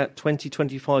height of about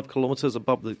 20-25 kilometres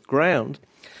above the ground.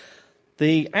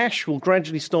 The ash will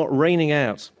gradually start raining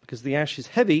out because the ash is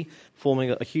heavy, forming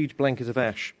a huge blanket of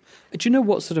ash. Do you know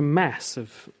what sort of mass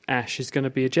of ash is going to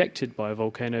be ejected by a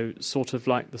volcano sort of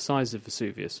like the size of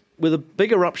Vesuvius? With a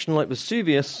big eruption like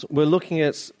Vesuvius, we're looking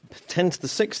at 10 to the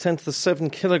 6, 10 to the 7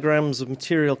 kilograms of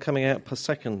material coming out per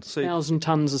second. So 1,000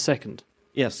 tonnes a second?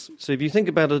 Yes. So if you think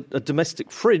about a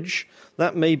domestic fridge,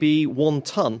 that may be 1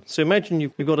 ton. So imagine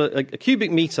you've got a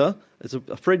cubic metre as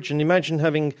a fridge, and imagine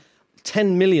having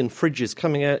 10 million fridges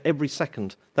coming out every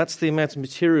second. That's the amount of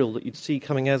material that you'd see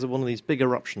coming out of one of these big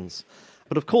eruptions.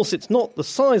 But of course, it's not the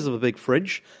size of a big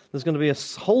fridge. There's going to be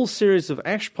a whole series of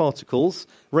ash particles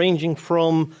ranging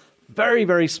from very,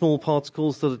 very small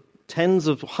particles that are tens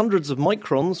of hundreds of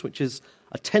microns, which is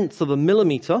a tenth of a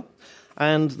millimetre,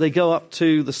 and they go up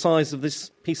to the size of this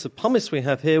piece of pumice we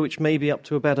have here, which may be up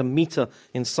to about a metre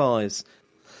in size.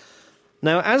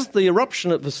 Now, as the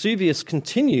eruption at Vesuvius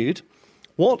continued,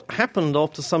 what happened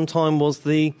after some time was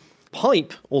the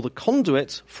pipe or the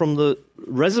conduit from the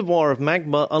reservoir of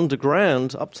magma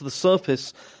underground up to the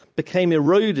surface became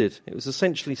eroded. It was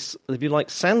essentially, if you like,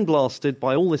 sandblasted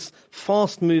by all this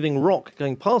fast-moving rock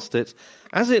going past it.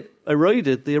 As it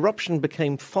eroded, the eruption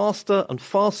became faster and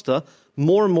faster,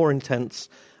 more and more intense,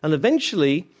 and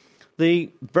eventually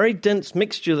the very dense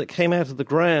mixture that came out of the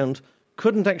ground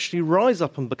couldn't actually rise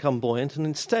up and become buoyant, and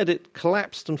instead it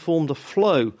collapsed and formed a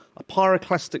flow, a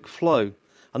pyroclastic flow,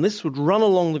 and this would run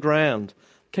along the ground.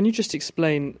 Can you just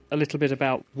explain a little bit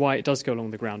about why it does go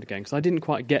along the ground again? Because I didn't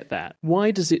quite get that.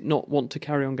 Why does it not want to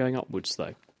carry on going upwards,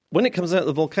 though? When it comes out of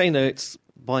the volcano, it's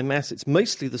by mass, it's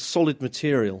mostly the solid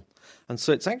material. And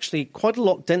so it's actually quite a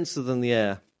lot denser than the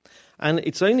air. And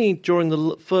it's only during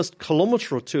the first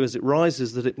kilometre or two as it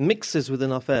rises that it mixes with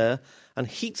enough air and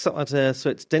heats up that air so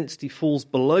its density falls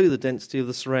below the density of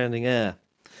the surrounding air.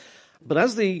 But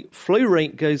as the flow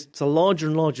rate goes to larger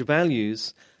and larger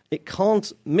values, it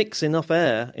can't mix enough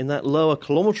air in that lower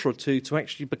kilometre or two to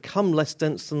actually become less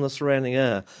dense than the surrounding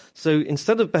air. So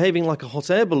instead of behaving like a hot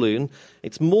air balloon,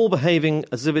 it's more behaving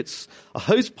as if it's a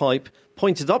hose pipe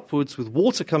pointed upwards with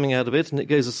water coming out of it, and it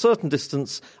goes a certain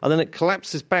distance, and then it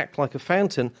collapses back like a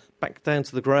fountain back down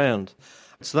to the ground.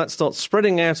 So that starts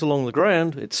spreading out along the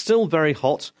ground. It's still very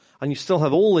hot, and you still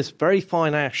have all this very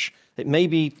fine ash. It may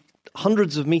be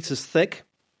hundreds of metres thick.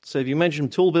 So if you imagine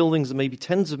tall buildings that may be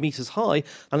tens of metres high,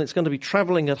 and it's going to be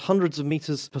travelling at hundreds of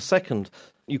metres per second,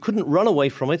 you couldn't run away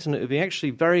from it, and it would be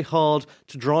actually very hard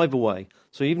to drive away.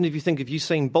 So even if you think of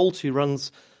Usain Bolt, who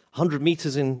runs 100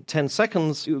 metres in 10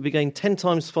 seconds, it would be going 10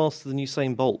 times faster than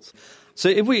Usain Bolt. So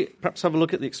if we perhaps have a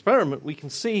look at the experiment, we can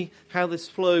see how this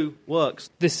flow works.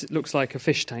 This looks like a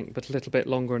fish tank, but a little bit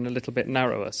longer and a little bit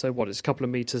narrower. So it's a couple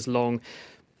of metres long,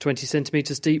 20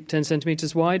 centimetres deep, 10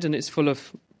 centimetres wide, and it's full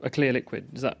of a clear liquid.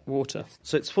 Is that water?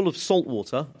 So it's full of salt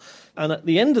water. And at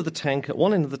the end of the tank, at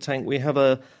one end of the tank, we have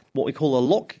what we call a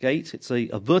lock gate. It's a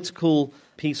vertical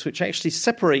piece which actually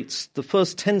separates the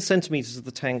first 10 centimetres of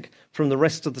the tank from the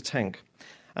rest of the tank.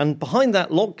 And behind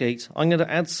that lock gate, I'm going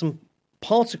to add some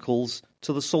particles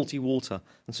to the salty water.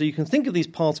 And so you can think of these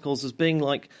particles as being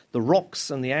like the rocks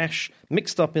and the ash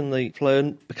mixed up in the flow.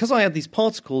 And because I add these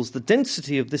particles, the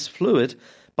density of this fluid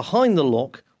behind the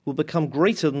lock will become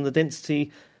greater than the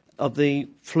density of the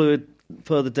fluid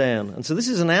further down. And so this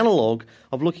is an analogue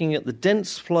of looking at the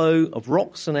dense flow of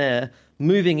rocks and air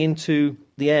moving into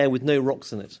the air with no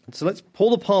rocks in it. And so let's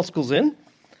pour the particles in,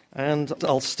 and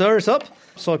I'll stir it up.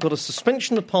 So I've got a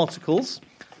suspension of particles.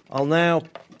 I'll now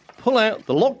pull out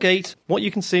the lock gate. What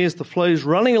you can see is the flow's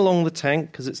running along the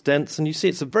tank because it's dense, and you see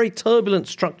it's a very turbulent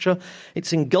structure.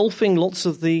 It's engulfing lots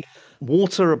of the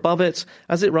water above it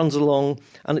as it runs along,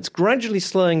 and it's gradually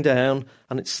slowing down,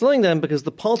 and it's slowing down because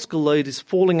the particle load is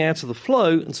falling out of the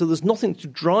flow, and so there's nothing to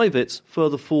drive it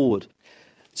further forward.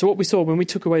 So what we saw when we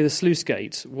took away the sluice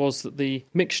gate was that the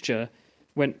mixture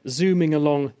went zooming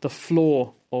along the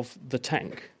floor of the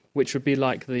tank, which would be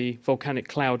like the volcanic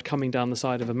cloud coming down the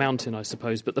side of a mountain, I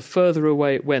suppose. But the further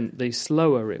away it went, the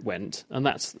slower it went, and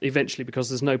that's eventually because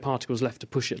there's no particles left to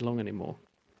push it along anymore.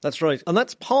 That's right, and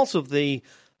that's part of the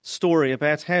story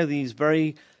about how these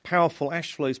very powerful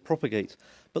ash flows propagate.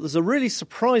 But there's a really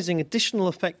surprising additional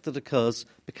effect that occurs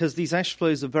because these ash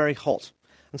flows are very hot.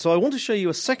 And so I want to show you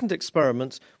a second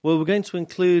experiment where we're going to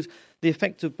include the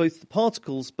effect of both the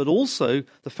particles but also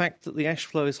the fact that the ash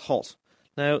flow is hot.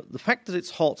 Now, the fact that it's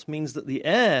hot means that the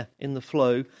air in the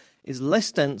flow is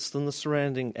less dense than the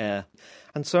surrounding air.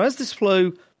 And so as this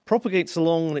flow propagates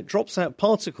along and it drops out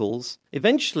particles,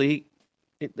 eventually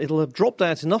it'll have dropped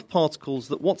out enough particles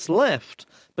that what's left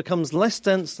becomes less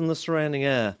dense than the surrounding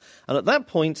air. And at that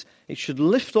point, it should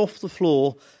lift off the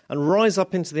floor and rise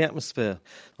up into the atmosphere.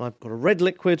 And I've got a red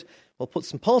liquid. I'll put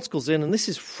some particles in, and this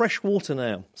is fresh water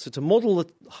now. So to model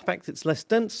the fact it's less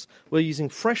dense, we're using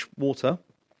fresh water.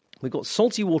 We've got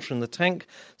salty water in the tank,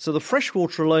 so the fresh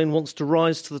water alone wants to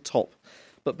rise to the top.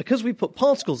 But because we put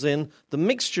particles in, the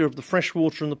mixture of the fresh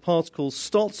water and the particles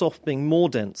starts off being more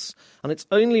dense. And it's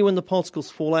only when the particles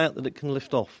fall out that it can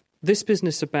lift off. This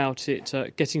business about it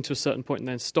getting to a certain point and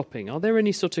then stopping, are there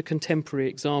any sort of contemporary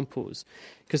examples?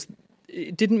 Because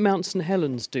didn't Mount St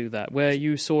Helens do that, where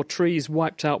you saw trees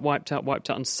wiped out,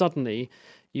 and suddenly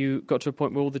you got to a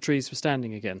point where all the trees were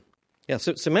standing again? Yeah,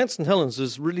 so Mount St Helens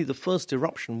was really the first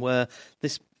eruption where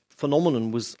this phenomenon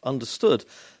was understood,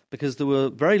 because there were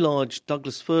very large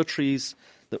Douglas fir trees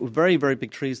that were very, very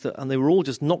big trees, and they were all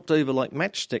just knocked over like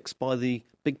matchsticks by the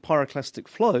big pyroclastic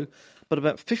flow. But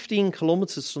about 15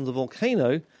 kilometres from the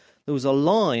volcano, there was a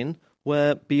line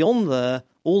where beyond there,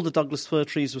 all the Douglas fir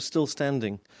trees were still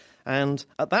standing. And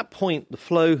at that point, the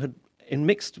flow had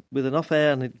mixed with enough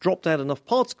air and it dropped out enough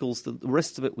particles that the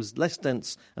rest of it was less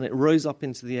dense and it rose up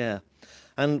into the air.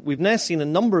 And we've now seen a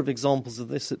number of examples of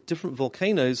this at different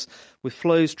volcanoes with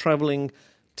flows travelling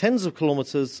tens of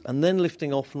kilometres and then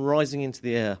lifting off and rising into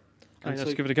the air. Okay,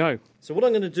 let's give it a go. So what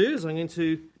I'm going to do is I'm going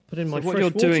to put in my fresh water.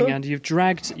 What you're doing, Andy, you've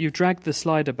dragged the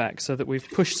slider back so that we've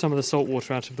pushed some of the salt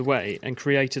water out of the way and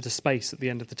created a space at the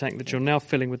end of the tank that you're now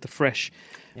filling with the fresh,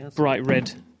 bright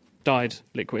red dyed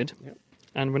liquid. Yep.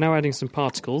 And we're now adding some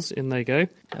particles. In they go.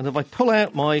 And if I pull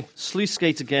out my sluice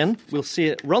gate again, we'll see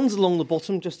it runs along the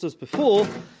bottom just as before,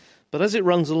 but as it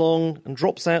runs along and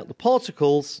drops out the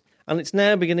particles, and it's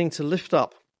now beginning to lift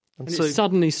up. And it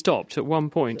suddenly stopped at one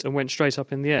point and went straight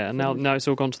up in the air, and now it's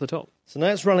all gone to the top. So now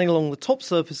it's running along the top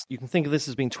surface. You can think of this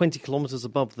as being 20 kilometres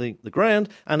above the ground,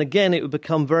 and again it would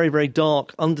become very, very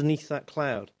dark underneath that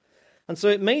cloud. And so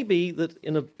it may be that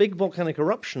in a big volcanic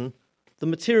eruption, the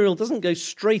material doesn't go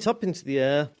straight up into the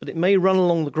air, but it may run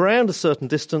along the ground a certain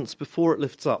distance before it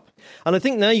lifts up. And I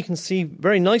think now you can see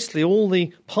very nicely all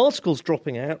the particles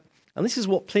dropping out, and this is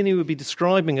what Pliny would be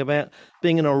describing about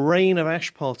being in a rain of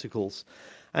ash particles.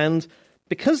 And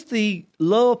because the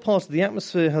lower part of the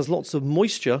atmosphere has lots of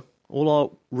moisture, all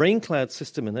our rain cloud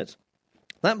system in it,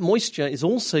 that moisture is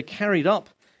also carried up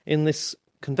in this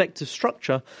convective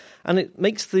structure, and it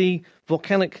makes the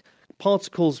volcanic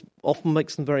particles, often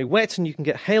makes them very wet, and you can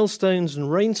get hailstones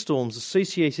and rainstorms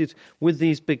associated with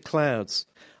these big clouds.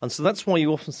 And so that's why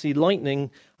you often see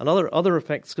lightning and other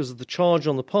effects because of the charge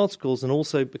on the particles and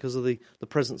also because of the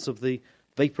presence of the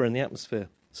vapour in the atmosphere.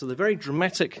 So they're very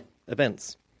dramatic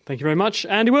events. Thank you very much,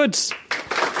 Andy Woods.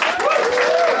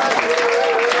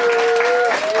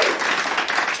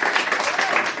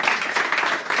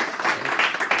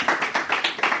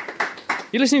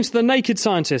 You're listening to The Naked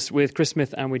Scientist with Chris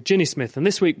Smith and with Ginny Smith, and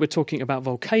this week we're talking about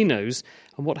volcanoes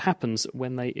and what happens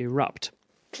when they erupt.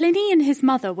 Pliny and his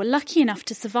mother were lucky enough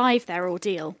to survive their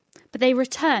ordeal, but they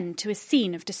returned to a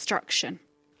scene of destruction.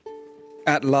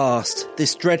 At last,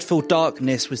 this dreadful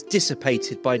darkness was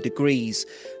dissipated by degrees,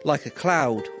 like a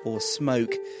cloud or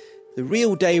smoke. The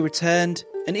real day returned,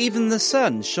 and even the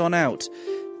sun shone out,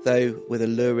 though with a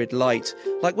lurid light,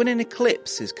 like when an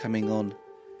eclipse is coming on.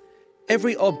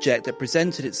 Every object that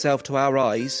presented itself to our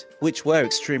eyes, which were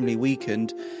extremely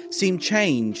weakened, seemed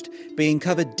changed, being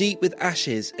covered deep with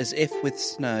ashes as if with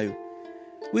snow.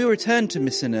 We returned to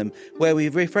Misenum, where we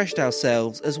refreshed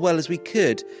ourselves as well as we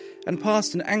could, and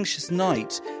passed an anxious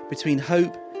night between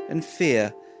hope and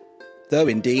fear, though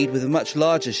indeed with a much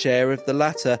larger share of the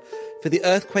latter, for the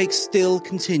earthquake still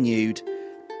continued,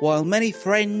 while many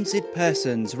frenzied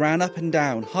persons ran up and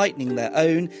down, heightening their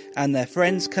own and their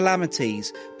friends'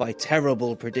 calamities by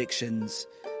terrible predictions.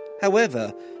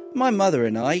 However, my mother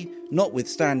and I,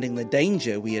 notwithstanding the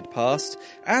danger we had passed,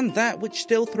 and that which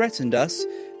still threatened us,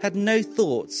 had no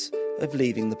thoughts of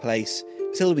leaving the place,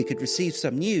 till we could receive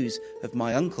some news of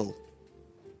my uncle.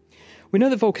 We know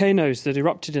that volcanoes that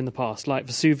erupted in the past, like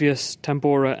Vesuvius,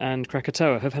 Tambora and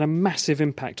Krakatoa, have had a massive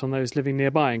impact on those living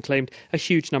nearby and claimed a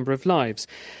huge number of lives.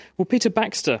 Well, Peter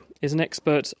Baxter is an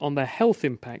expert on the health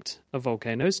impact of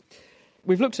volcanoes.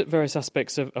 We've looked at various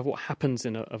aspects of what happens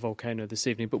in a volcano this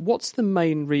evening, but what's the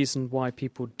main reason why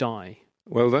people die?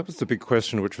 Well, that was the big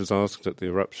question which was asked at the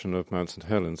eruption of Mount St.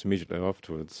 Helens immediately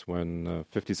afterwards, when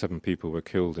 57 people were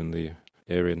killed in the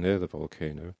area near the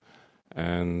volcano.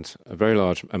 And a very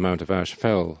large amount of ash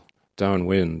fell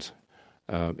downwind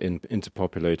into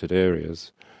populated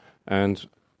areas. And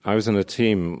I was in a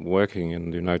team working in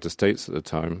the United States at the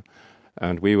time,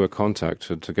 and we were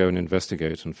contacted to go and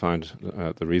investigate and find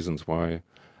the reasons why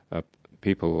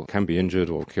people can be injured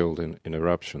or killed in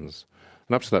eruptions.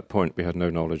 And up to that point, we had no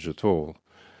knowledge at all.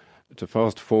 To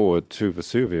fast forward to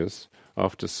Vesuvius,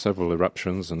 after several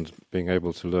eruptions and being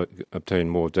able to obtain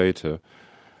more data,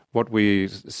 what we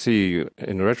see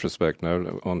in retrospect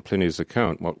now on Pliny's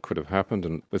account, what could have happened,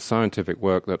 and with scientific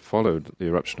work that followed the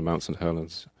eruption of Mount St.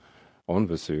 Helens on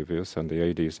Vesuvius and the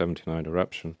AD 79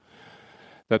 eruption,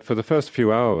 that for the first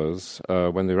few hours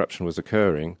when the eruption was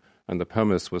occurring and the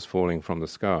pumice was falling from the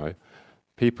sky,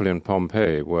 people in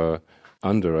Pompeii were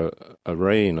under a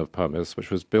rain of pumice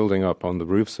which was building up on the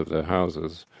roofs of their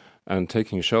houses, and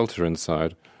taking shelter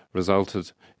inside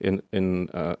resulted in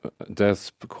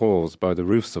deaths caused by the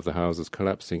roofs of the houses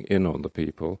collapsing in on the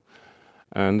people.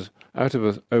 And out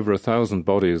of over 1,000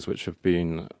 bodies which have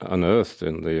been unearthed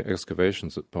in the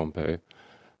excavations at Pompeii,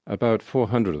 about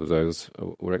 400 of those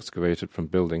were excavated from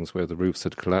buildings where the roofs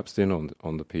had collapsed in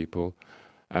on the people.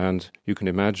 And you can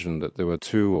imagine that there were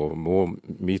 2 or more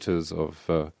meters of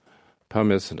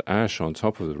pumice and ash on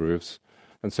top of the roofs.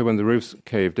 And so when the roofs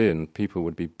caved in, people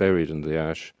would be buried in the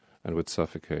ash and would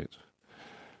suffocate.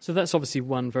 So that's obviously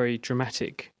one very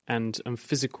dramatic and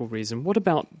physical reason. What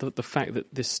about the fact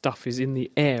that this stuff is in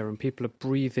the air and people are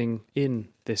breathing in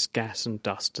this gas and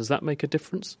dust? Does that make a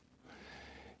difference?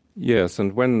 Yes,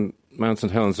 and when Mount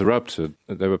St. Helens erupted,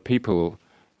 there were people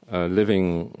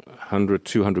living 100,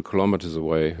 200 kilometers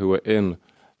away who were in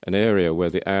an area where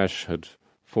the ash had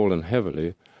fallen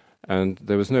heavily, and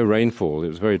there was no rainfall. It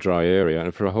was a very dry area,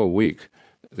 and for a whole week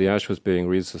the ash was being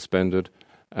resuspended,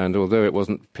 and although it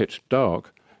wasn't pitch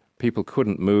dark, people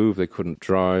couldn't move, they couldn't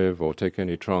drive or take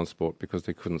any transport because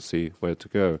they couldn't see where to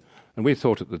go. And we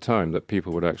thought at the time that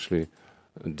people would actually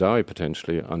die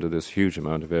potentially under this huge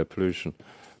amount of air pollution.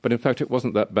 But in fact, it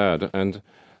wasn't that bad. And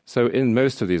so in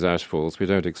most of these ash falls, we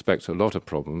don't expect a lot of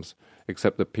problems,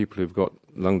 except that people who've got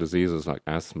lung diseases like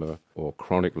asthma or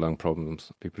chronic lung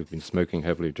problems, people who've been smoking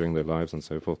heavily during their lives and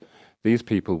so forth, these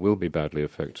people will be badly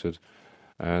affected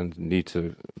and need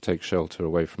to take shelter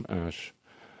away from ash.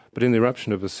 But in the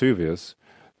eruption of Vesuvius,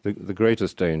 the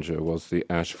greatest danger was the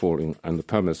ash falling and the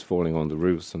pumice falling on the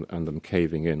roofs and them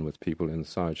caving in with people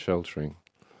inside sheltering.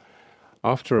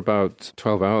 After about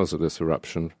 12 hours of this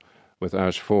eruption with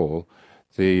ash fall,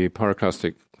 the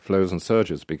pyroclastic flows and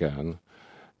surges began,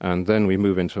 and then we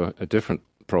move into a different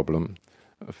problem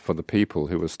for the people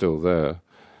who were still there.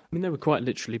 I mean, they were quite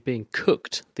literally being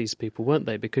cooked, these people, weren't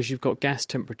they? Because you've got gas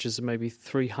temperatures of maybe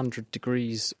 300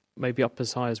 degrees, maybe up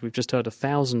as high as we've just heard,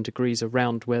 1,000 degrees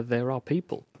around where there are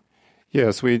people.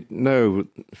 Yes, we know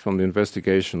from the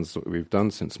investigations that we've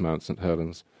done since Mount St.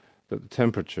 Helens that the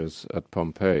temperatures at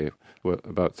Pompeii were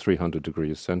about 300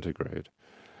 degrees centigrade.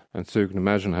 And so you can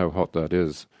imagine how hot that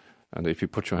is. And if you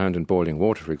put your hand in boiling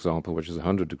water, for example, which is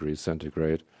 100 degrees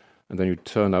centigrade, and then you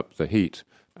turn up the heat,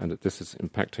 and that this is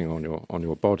impacting on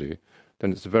your body,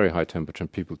 then it's a very high temperature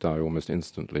and people die almost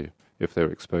instantly if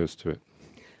they're exposed to it.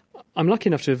 I'm lucky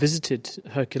enough to have visited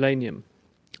Herculaneum,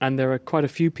 and there are quite a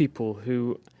few people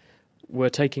who were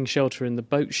taking shelter in the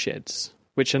boat sheds,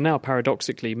 which are now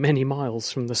paradoxically many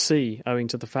miles from the sea, owing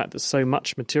to the fact that so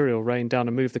much material rained down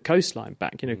and moved the coastline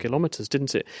back, kilometres,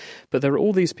 didn't it? But there are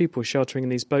all these people sheltering in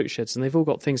these boat sheds, and they've all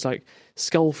got things like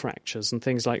skull fractures and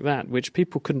things like that, which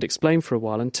people couldn't explain for a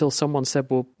while until someone said,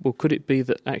 well, could it be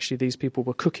that actually these people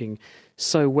were cooking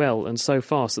so well and so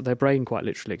fast that their brain quite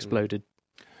literally exploded?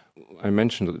 I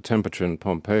mentioned that the temperature in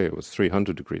Pompeii was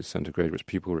 300 degrees centigrade, which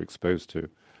people were exposed to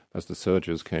as the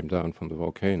surges came down from the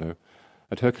volcano.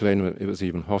 At Herculaneum, it was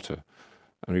even hotter,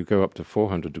 and we go up to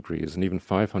 400 degrees and even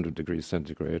 500 degrees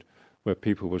centigrade, where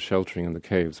people were sheltering in the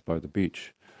caves by the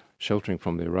beach, sheltering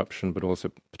from the eruption, but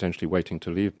also potentially waiting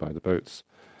to leave by the boats.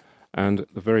 And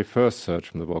the very first surge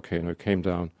from the volcano came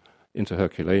down into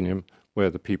Herculaneum, where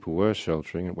the people were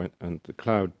sheltering, and the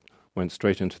cloud went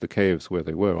straight into the caves where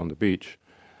they were on the beach.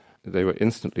 They were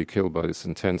instantly killed by this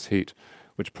intense heat,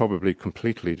 which probably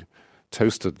completely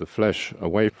toasted the flesh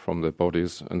away from their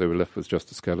bodies, and they were left with just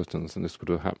the skeletons, and this would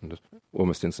have happened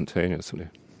almost instantaneously.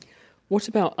 What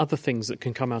about other things that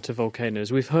can come out of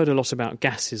volcanoes? We've heard a lot about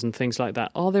gases and things like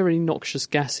that. Are there any noxious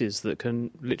gases that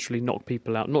can literally knock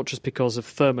people out, not just because of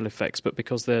thermal effects, but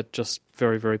because they're just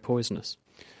very, very poisonous?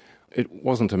 It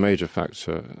wasn't a major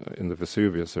factor in the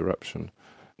Vesuvius eruption,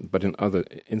 but in other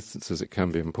instances it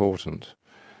can be important.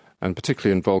 And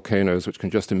particularly in volcanoes which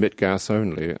can just emit gas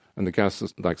only, and the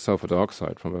gases like sulfur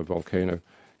dioxide from a volcano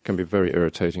can be very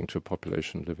irritating to a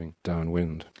population living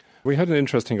downwind. We had an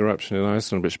interesting eruption in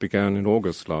Iceland which began in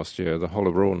August last year, the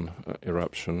Holabrún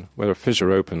eruption, where a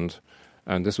fissure opened,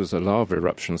 and this was a lava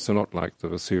eruption, so not like the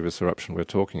Vesuvius eruption we're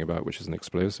talking about, which is an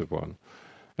explosive one.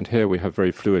 And here we have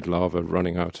very fluid lava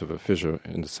running out of a fissure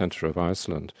in the centre of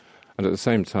Iceland, and at the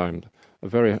same time a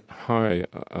very high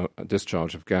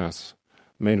discharge of gas,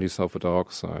 mainly sulfur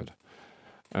dioxide.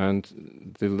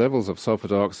 And the levels of sulfur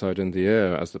dioxide in the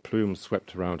air as the plumes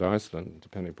swept around Iceland,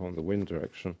 depending upon the wind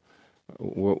direction,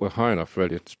 were high enough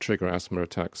really to trigger asthma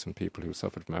attacks in people who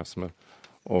suffered from asthma,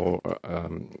 or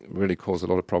really cause a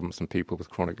lot of problems in people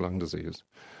with chronic lung disease.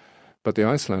 But the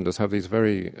Icelanders have these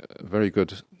very, very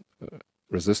good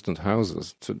resistant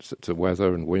houses to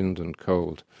weather and wind and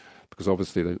cold, because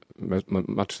obviously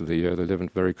much of the year they live in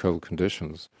very cold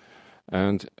conditions.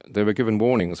 And they were given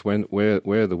warnings where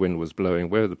the wind was blowing,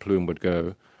 where the plume would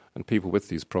go, and people with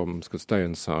these problems could stay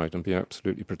inside and be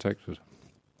absolutely protected.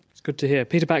 It's good to hear.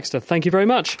 Peter Baxter, thank you very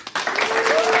much.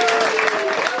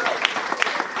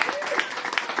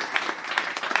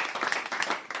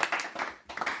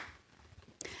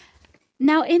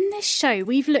 Now, in this show,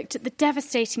 we've looked at the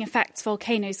devastating effects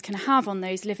volcanoes can have on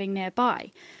those living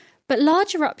nearby. But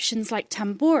large eruptions like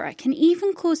Tambora can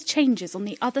even cause changes on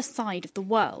the other side of the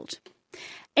world.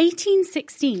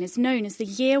 1816 is known as the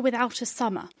year without a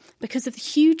summer because of the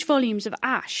huge volumes of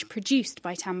ash produced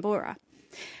by Tambora.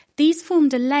 These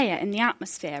formed a layer in the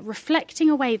atmosphere, reflecting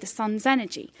away the sun's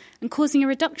energy and causing a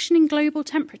reduction in global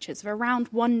temperatures of around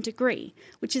 1 degree,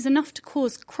 which is enough to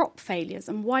cause crop failures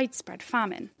and widespread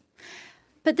famine.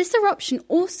 But this eruption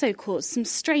also caused some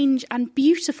strange and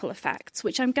beautiful effects,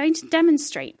 which I'm going to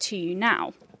demonstrate to you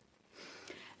now.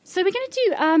 So we're going to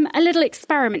do a little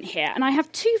experiment here, and I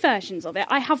have two versions of it.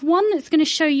 I have one that's going to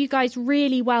show you guys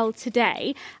really well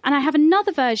today, and I have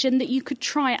another version that you could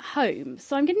try at home.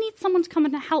 So I'm going to need someone to come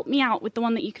and help me out with the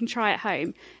one that you can try at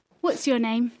home. What's your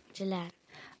name? Gillette.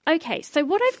 Okay, so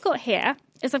what I've got here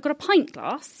is I've got a pint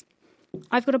glass,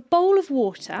 I've got a bowl of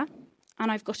water,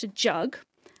 and I've got a jug,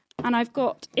 and I've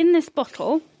got, in this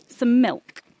bottle, some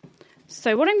milk.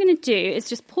 So what I'm going to do is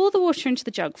just pour the water into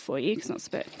the jug for you, because that's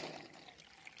a bit...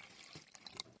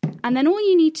 And then all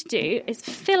you need to do is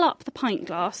fill up the pint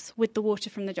glass with the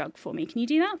water from the jug for me. Can you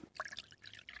do that?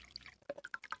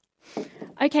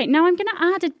 Okay, now I'm going to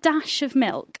add a dash of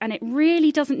milk, and it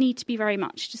really doesn't need to be very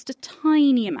much, just a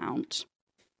tiny amount.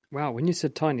 Wow, when you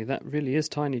said tiny, that really is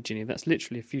tiny, Ginny. That's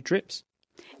literally a few drips.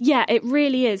 Yeah, it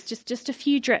really is, just a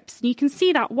few drips. And you can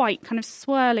see that white kind of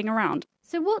swirling around.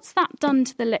 So what's that done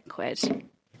to the liquid?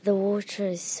 The water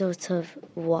is sort of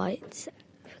white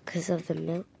because of the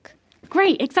milk.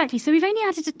 Great, exactly. So we've only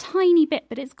added a tiny bit,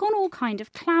 but it's gone all kind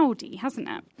of cloudy, hasn't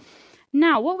it?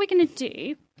 Now, what we're going to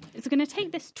do is we're going to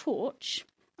take this torch,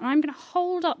 and I'm going to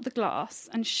hold up the glass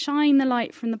and shine the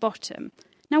light from the bottom.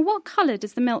 Now, what colour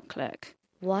does the milk look?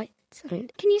 White. Can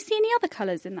you see any other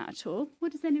colours in that at all?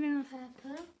 What does anyone else?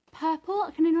 Purple.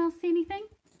 Purple? Can anyone else see anything?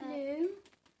 Blue.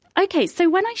 Okay, so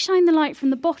when I shine the light from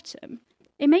the bottom,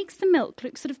 it makes the milk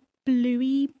look sort of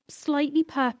bluey, slightly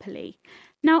purpley.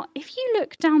 Now, if you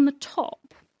look down the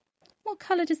top, what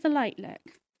colour does the light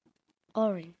look?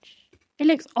 Orange. It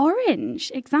looks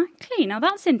orange, exactly. Now,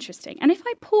 that's interesting. And if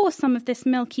I pour some of this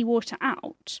milky water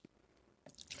out,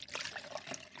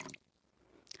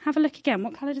 have a look again.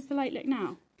 What colour does the light look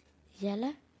now?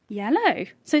 Yellow. Yellow.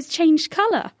 So it's changed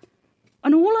colour.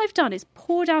 And all I've done is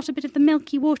poured out a bit of the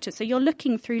milky water, so you're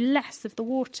looking through less of the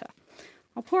water.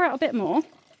 I'll pour out a bit more.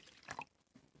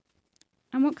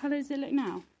 And what colour does it look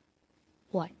now?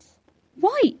 White.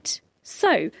 White.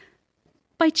 So,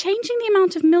 by changing the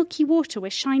amount of milky water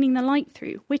we're shining the light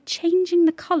through, we're changing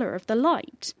the colour of the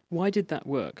light. Why did that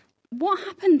work? What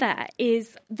happened there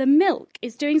is the milk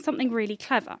is doing something really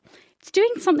clever. It's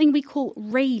doing something we call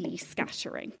Rayleigh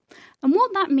scattering. And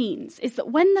what that means is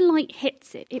that when the light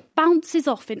hits it, it bounces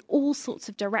off in all sorts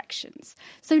of directions.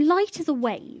 So light is a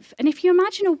wave. And if you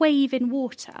imagine a wave in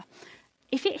water,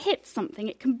 if it hits something,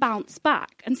 it can bounce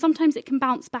back. And sometimes it can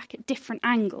bounce back at different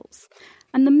angles.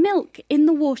 And the milk in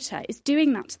the water is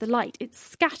doing that to the light. It's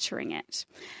scattering it.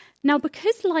 Now,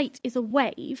 because light is a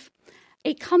wave,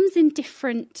 it comes in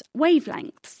different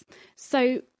wavelengths.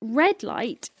 So red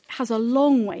light has a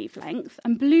long wavelength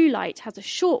and blue light has a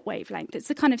short wavelength. It's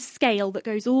a kind of scale that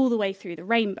goes all the way through the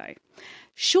rainbow.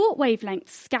 Short wavelengths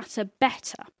scatter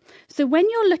better. So when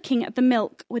you're looking at the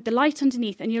milk with the light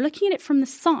underneath and you're looking at it from the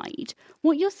side,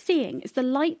 what you're seeing is the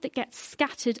light that gets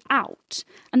scattered out,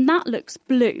 and that looks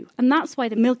blue, and that's why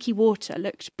the milky water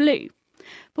looked blue.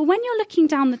 But when you're looking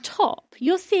down the top,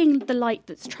 you're seeing the light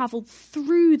that's travelled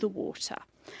through the water.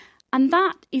 And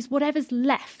that is whatever's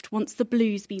left once the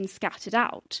blue's been scattered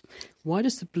out. Why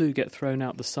does the blue get thrown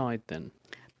out the side then?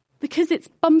 Because it's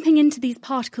bumping into these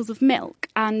particles of milk,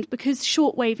 and because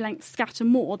short wavelengths scatter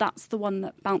more, that's the one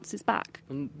that bounces back.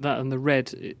 And the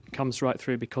red, it comes right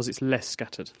through because it's less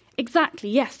scattered. Exactly,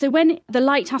 yes. So when the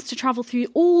light has to travel through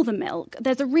all the milk,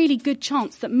 there's a really good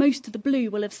chance that most of the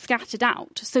blue will have scattered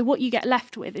out. So what you get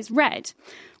left with is red.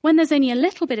 When there's only a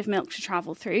little bit of milk to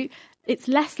travel through, it's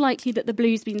less likely that the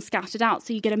blue's been scattered out.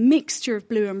 So you get a mixture of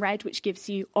blue and red, which gives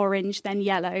you orange, then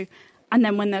yellow. And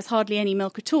then when there's hardly any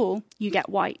milk at all, you get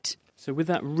white. So with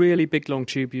that really big long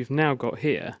tube you've now got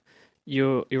here,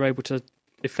 you're able to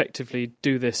effectively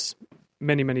do this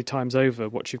many, many times over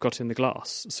what you've got in the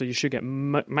glass. So you should get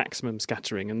maximum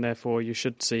scattering, and therefore you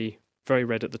should see very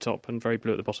red at the top and very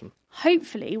blue at the bottom.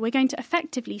 Hopefully, we're going to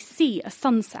effectively see a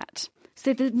sunset.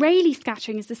 So the Rayleigh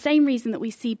scattering is the same reason that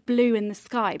we see blue in the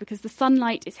sky, because the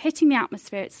sunlight is hitting the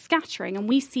atmosphere, it's scattering, and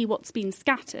we see what's been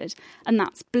scattered, and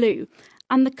that's blue.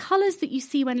 And the colours that you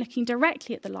see when looking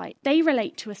directly at the light, they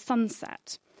relate to a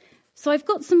sunset. So I've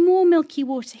got some more milky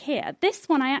water here. This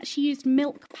one I actually used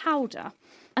milk powder,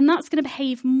 and that's going to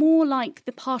behave more like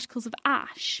the particles of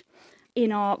ash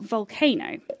in our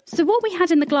volcano. So what we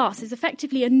had in the glass is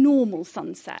effectively a normal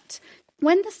sunset.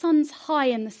 When the sun's high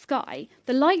in the sky,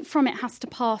 the light from it has to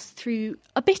pass through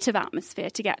a bit of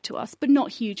atmosphere to get to us, but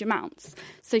not huge amounts.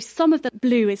 So some of the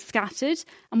blue is scattered,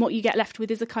 and what you get left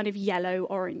with is a kind of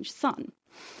yellow-orange sun.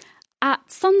 At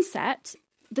sunset,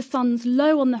 the sun's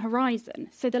low on the horizon,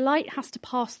 so the light has to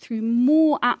pass through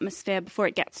more atmosphere before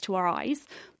it gets to our eyes.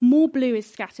 More blue is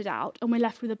scattered out, and we're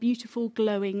left with a beautiful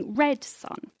glowing red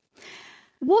sun.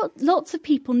 What lots of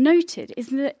people noted is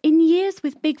that in years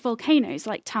with big volcanoes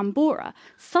like Tambora,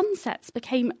 sunsets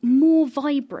became more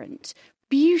vibrant,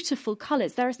 beautiful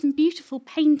colours. There are some beautiful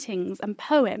paintings and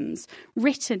poems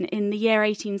written in the year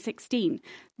 1816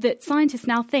 that scientists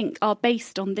now think are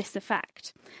based on this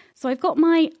effect. So I've got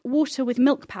my water with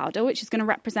milk powder, which is going to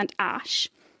represent ash,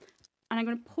 and I'm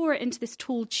going to pour it into this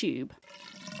tall tube.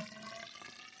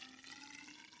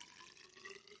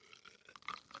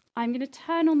 I'm going to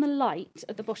turn on the light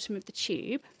at the bottom of the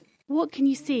tube. What can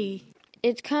you see?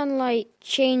 It's kind of like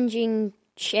changing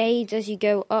shades as you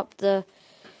go up the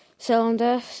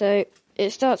cylinder. So it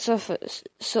starts off at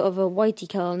sort of a whitey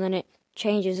colour and then it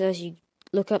changes as you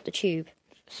look up the tube.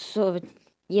 Sort of a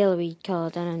yellowy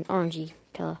colour, then an orangey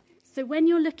colour. So when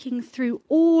you're looking through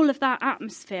all of that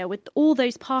atmosphere with all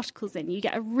those particles in, you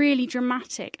get a really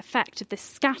dramatic effect of this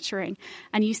scattering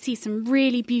and you see some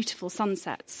really beautiful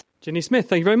sunsets. Ginny Smith,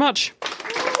 thank you very much.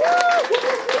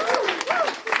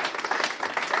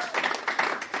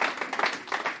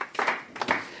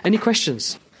 Any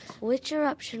questions? Which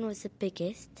eruption was the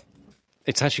biggest?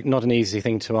 It's actually not an easy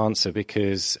thing to answer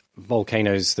because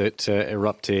volcanoes that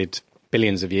erupted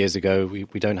billions of years ago,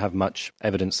 we don't have much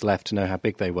evidence left to know how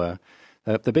big they were.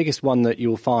 The biggest one that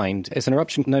you'll find is an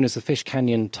eruption known as the Fish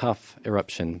Canyon Tuff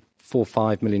eruption, 4 or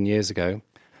 5 million years ago.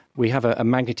 We have a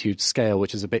magnitude scale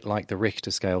which is a bit like the Richter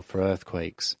scale for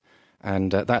earthquakes, and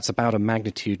that's about a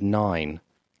magnitude 9.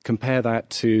 Compare that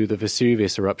to the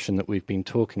Vesuvius eruption that we've been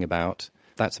talking about.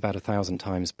 That's about 1,000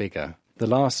 times bigger. The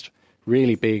last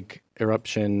really big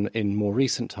eruption in more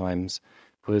recent times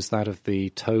was that of the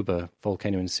Toba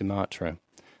volcano in Sumatra.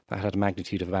 That had a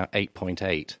magnitude of about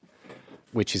 8.8,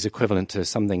 which is equivalent to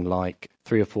something like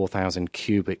 3,000 or 4,000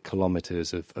 cubic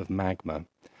kilometres of magma.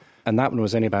 And that one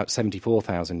was only about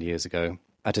 74,000 years ago,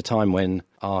 at a time when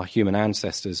our human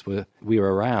ancestors were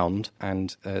around,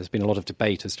 and there's been a lot of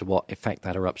debate as to what effect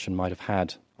that eruption might have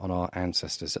had on our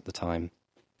ancestors at the time.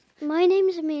 My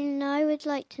name's Amelia and I would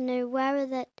like to know where are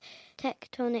the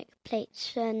tectonic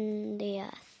plates on the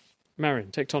Earth? Marion,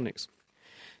 tectonics.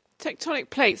 Tectonic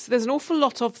plates, there's an awful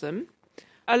lot of them.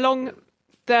 Along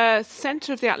the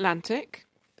centre of the Atlantic,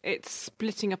 it's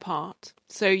splitting apart.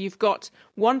 So you've got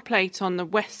one plate on the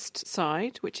west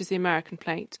side, which is the American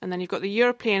plate, and then you've got the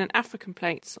European and African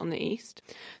plates on the east.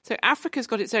 So Africa's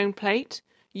got its own plate.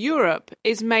 Europe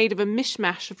is made of a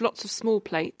mishmash of lots of small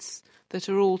plates that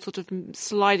are all sort of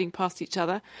sliding past each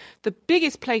other. The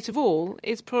biggest plate of all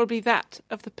is probably that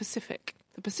of the Pacific.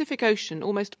 The Pacific Ocean,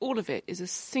 almost all of it, is a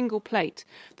single plate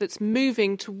that's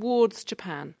moving towards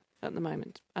Japan at the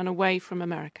moment and away from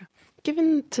America.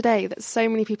 Given today that so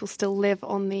many people still live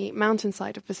on the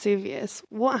mountainside of Vesuvius,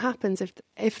 what happens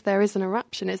if there is an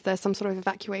eruption? Is there some sort of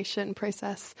evacuation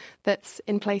process that's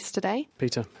in place today?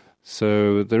 Peter?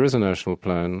 So there is a national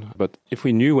plan, but if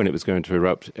we knew when it was going to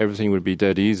erupt, everything would be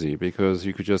dead easy because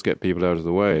you could just get people out of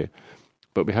the way.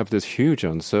 But we have this huge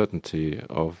uncertainty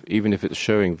of, even if it's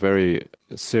showing very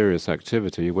serious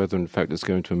activity, whether in fact it's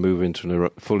going to move into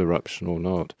full eruption or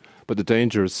not. But the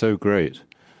danger is so great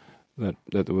that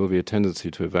there will be a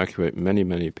tendency to evacuate many,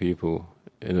 many people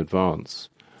in advance.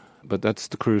 But that's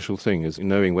the crucial thing, is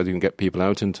knowing whether you can get people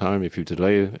out in time if you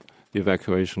delay the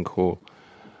evacuation call.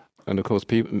 And of course,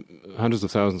 hundreds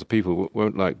of thousands of people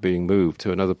won't like being moved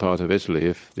to another part of Italy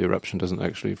if the eruption doesn't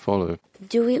actually follow.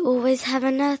 Do we always have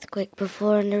an earthquake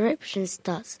before an eruption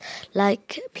starts,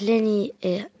 like Pliny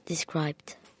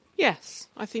described? Yes,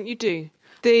 I think you do.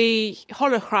 The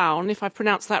Holochraun, if I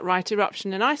pronounce that right,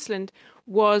 eruption in Iceland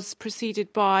was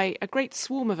preceded by a great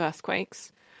swarm of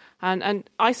earthquakes. And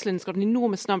Iceland's got an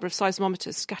enormous number of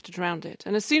seismometers scattered around it.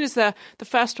 And as soon as the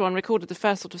first one recorded the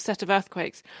first sort of set of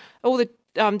earthquakes, all the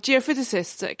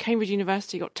geophysicists at Cambridge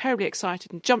University got terribly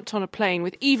excited and jumped on a plane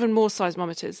with even more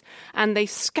seismometers, and they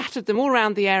scattered them all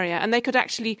around the area, and they could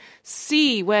actually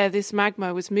see where this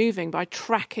magma was moving by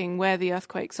tracking where the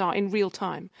earthquakes are in real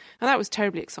time. And that was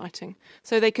terribly exciting.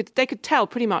 So they could tell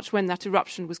pretty much when that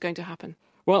eruption was going to happen.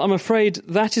 Well, I'm afraid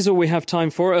that is all we have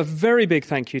time for. A very big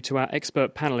thank you to our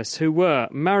expert panellists, who were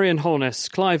Marion Holness,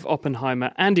 Clive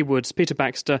Oppenheimer, Andy Woods, Peter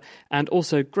Baxter, and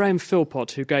also Graham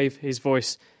Philpott, who gave his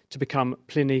voice to become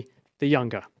Pliny the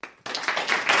Younger.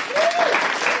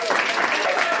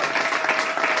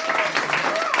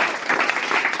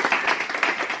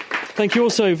 Thank you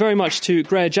also very much to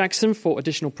Greer Jackson for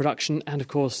additional production, and of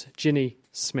course Ginny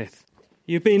Smith.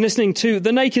 You've been listening to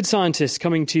The Naked Scientist,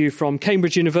 coming to you from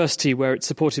Cambridge University, where it's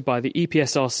supported by the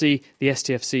EPSRC, the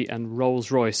STFC and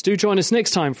Rolls-Royce. Do join us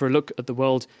next time for a look at the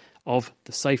world of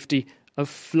the safety of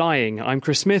flying. I'm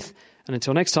Chris Smith, and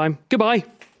until next time, goodbye.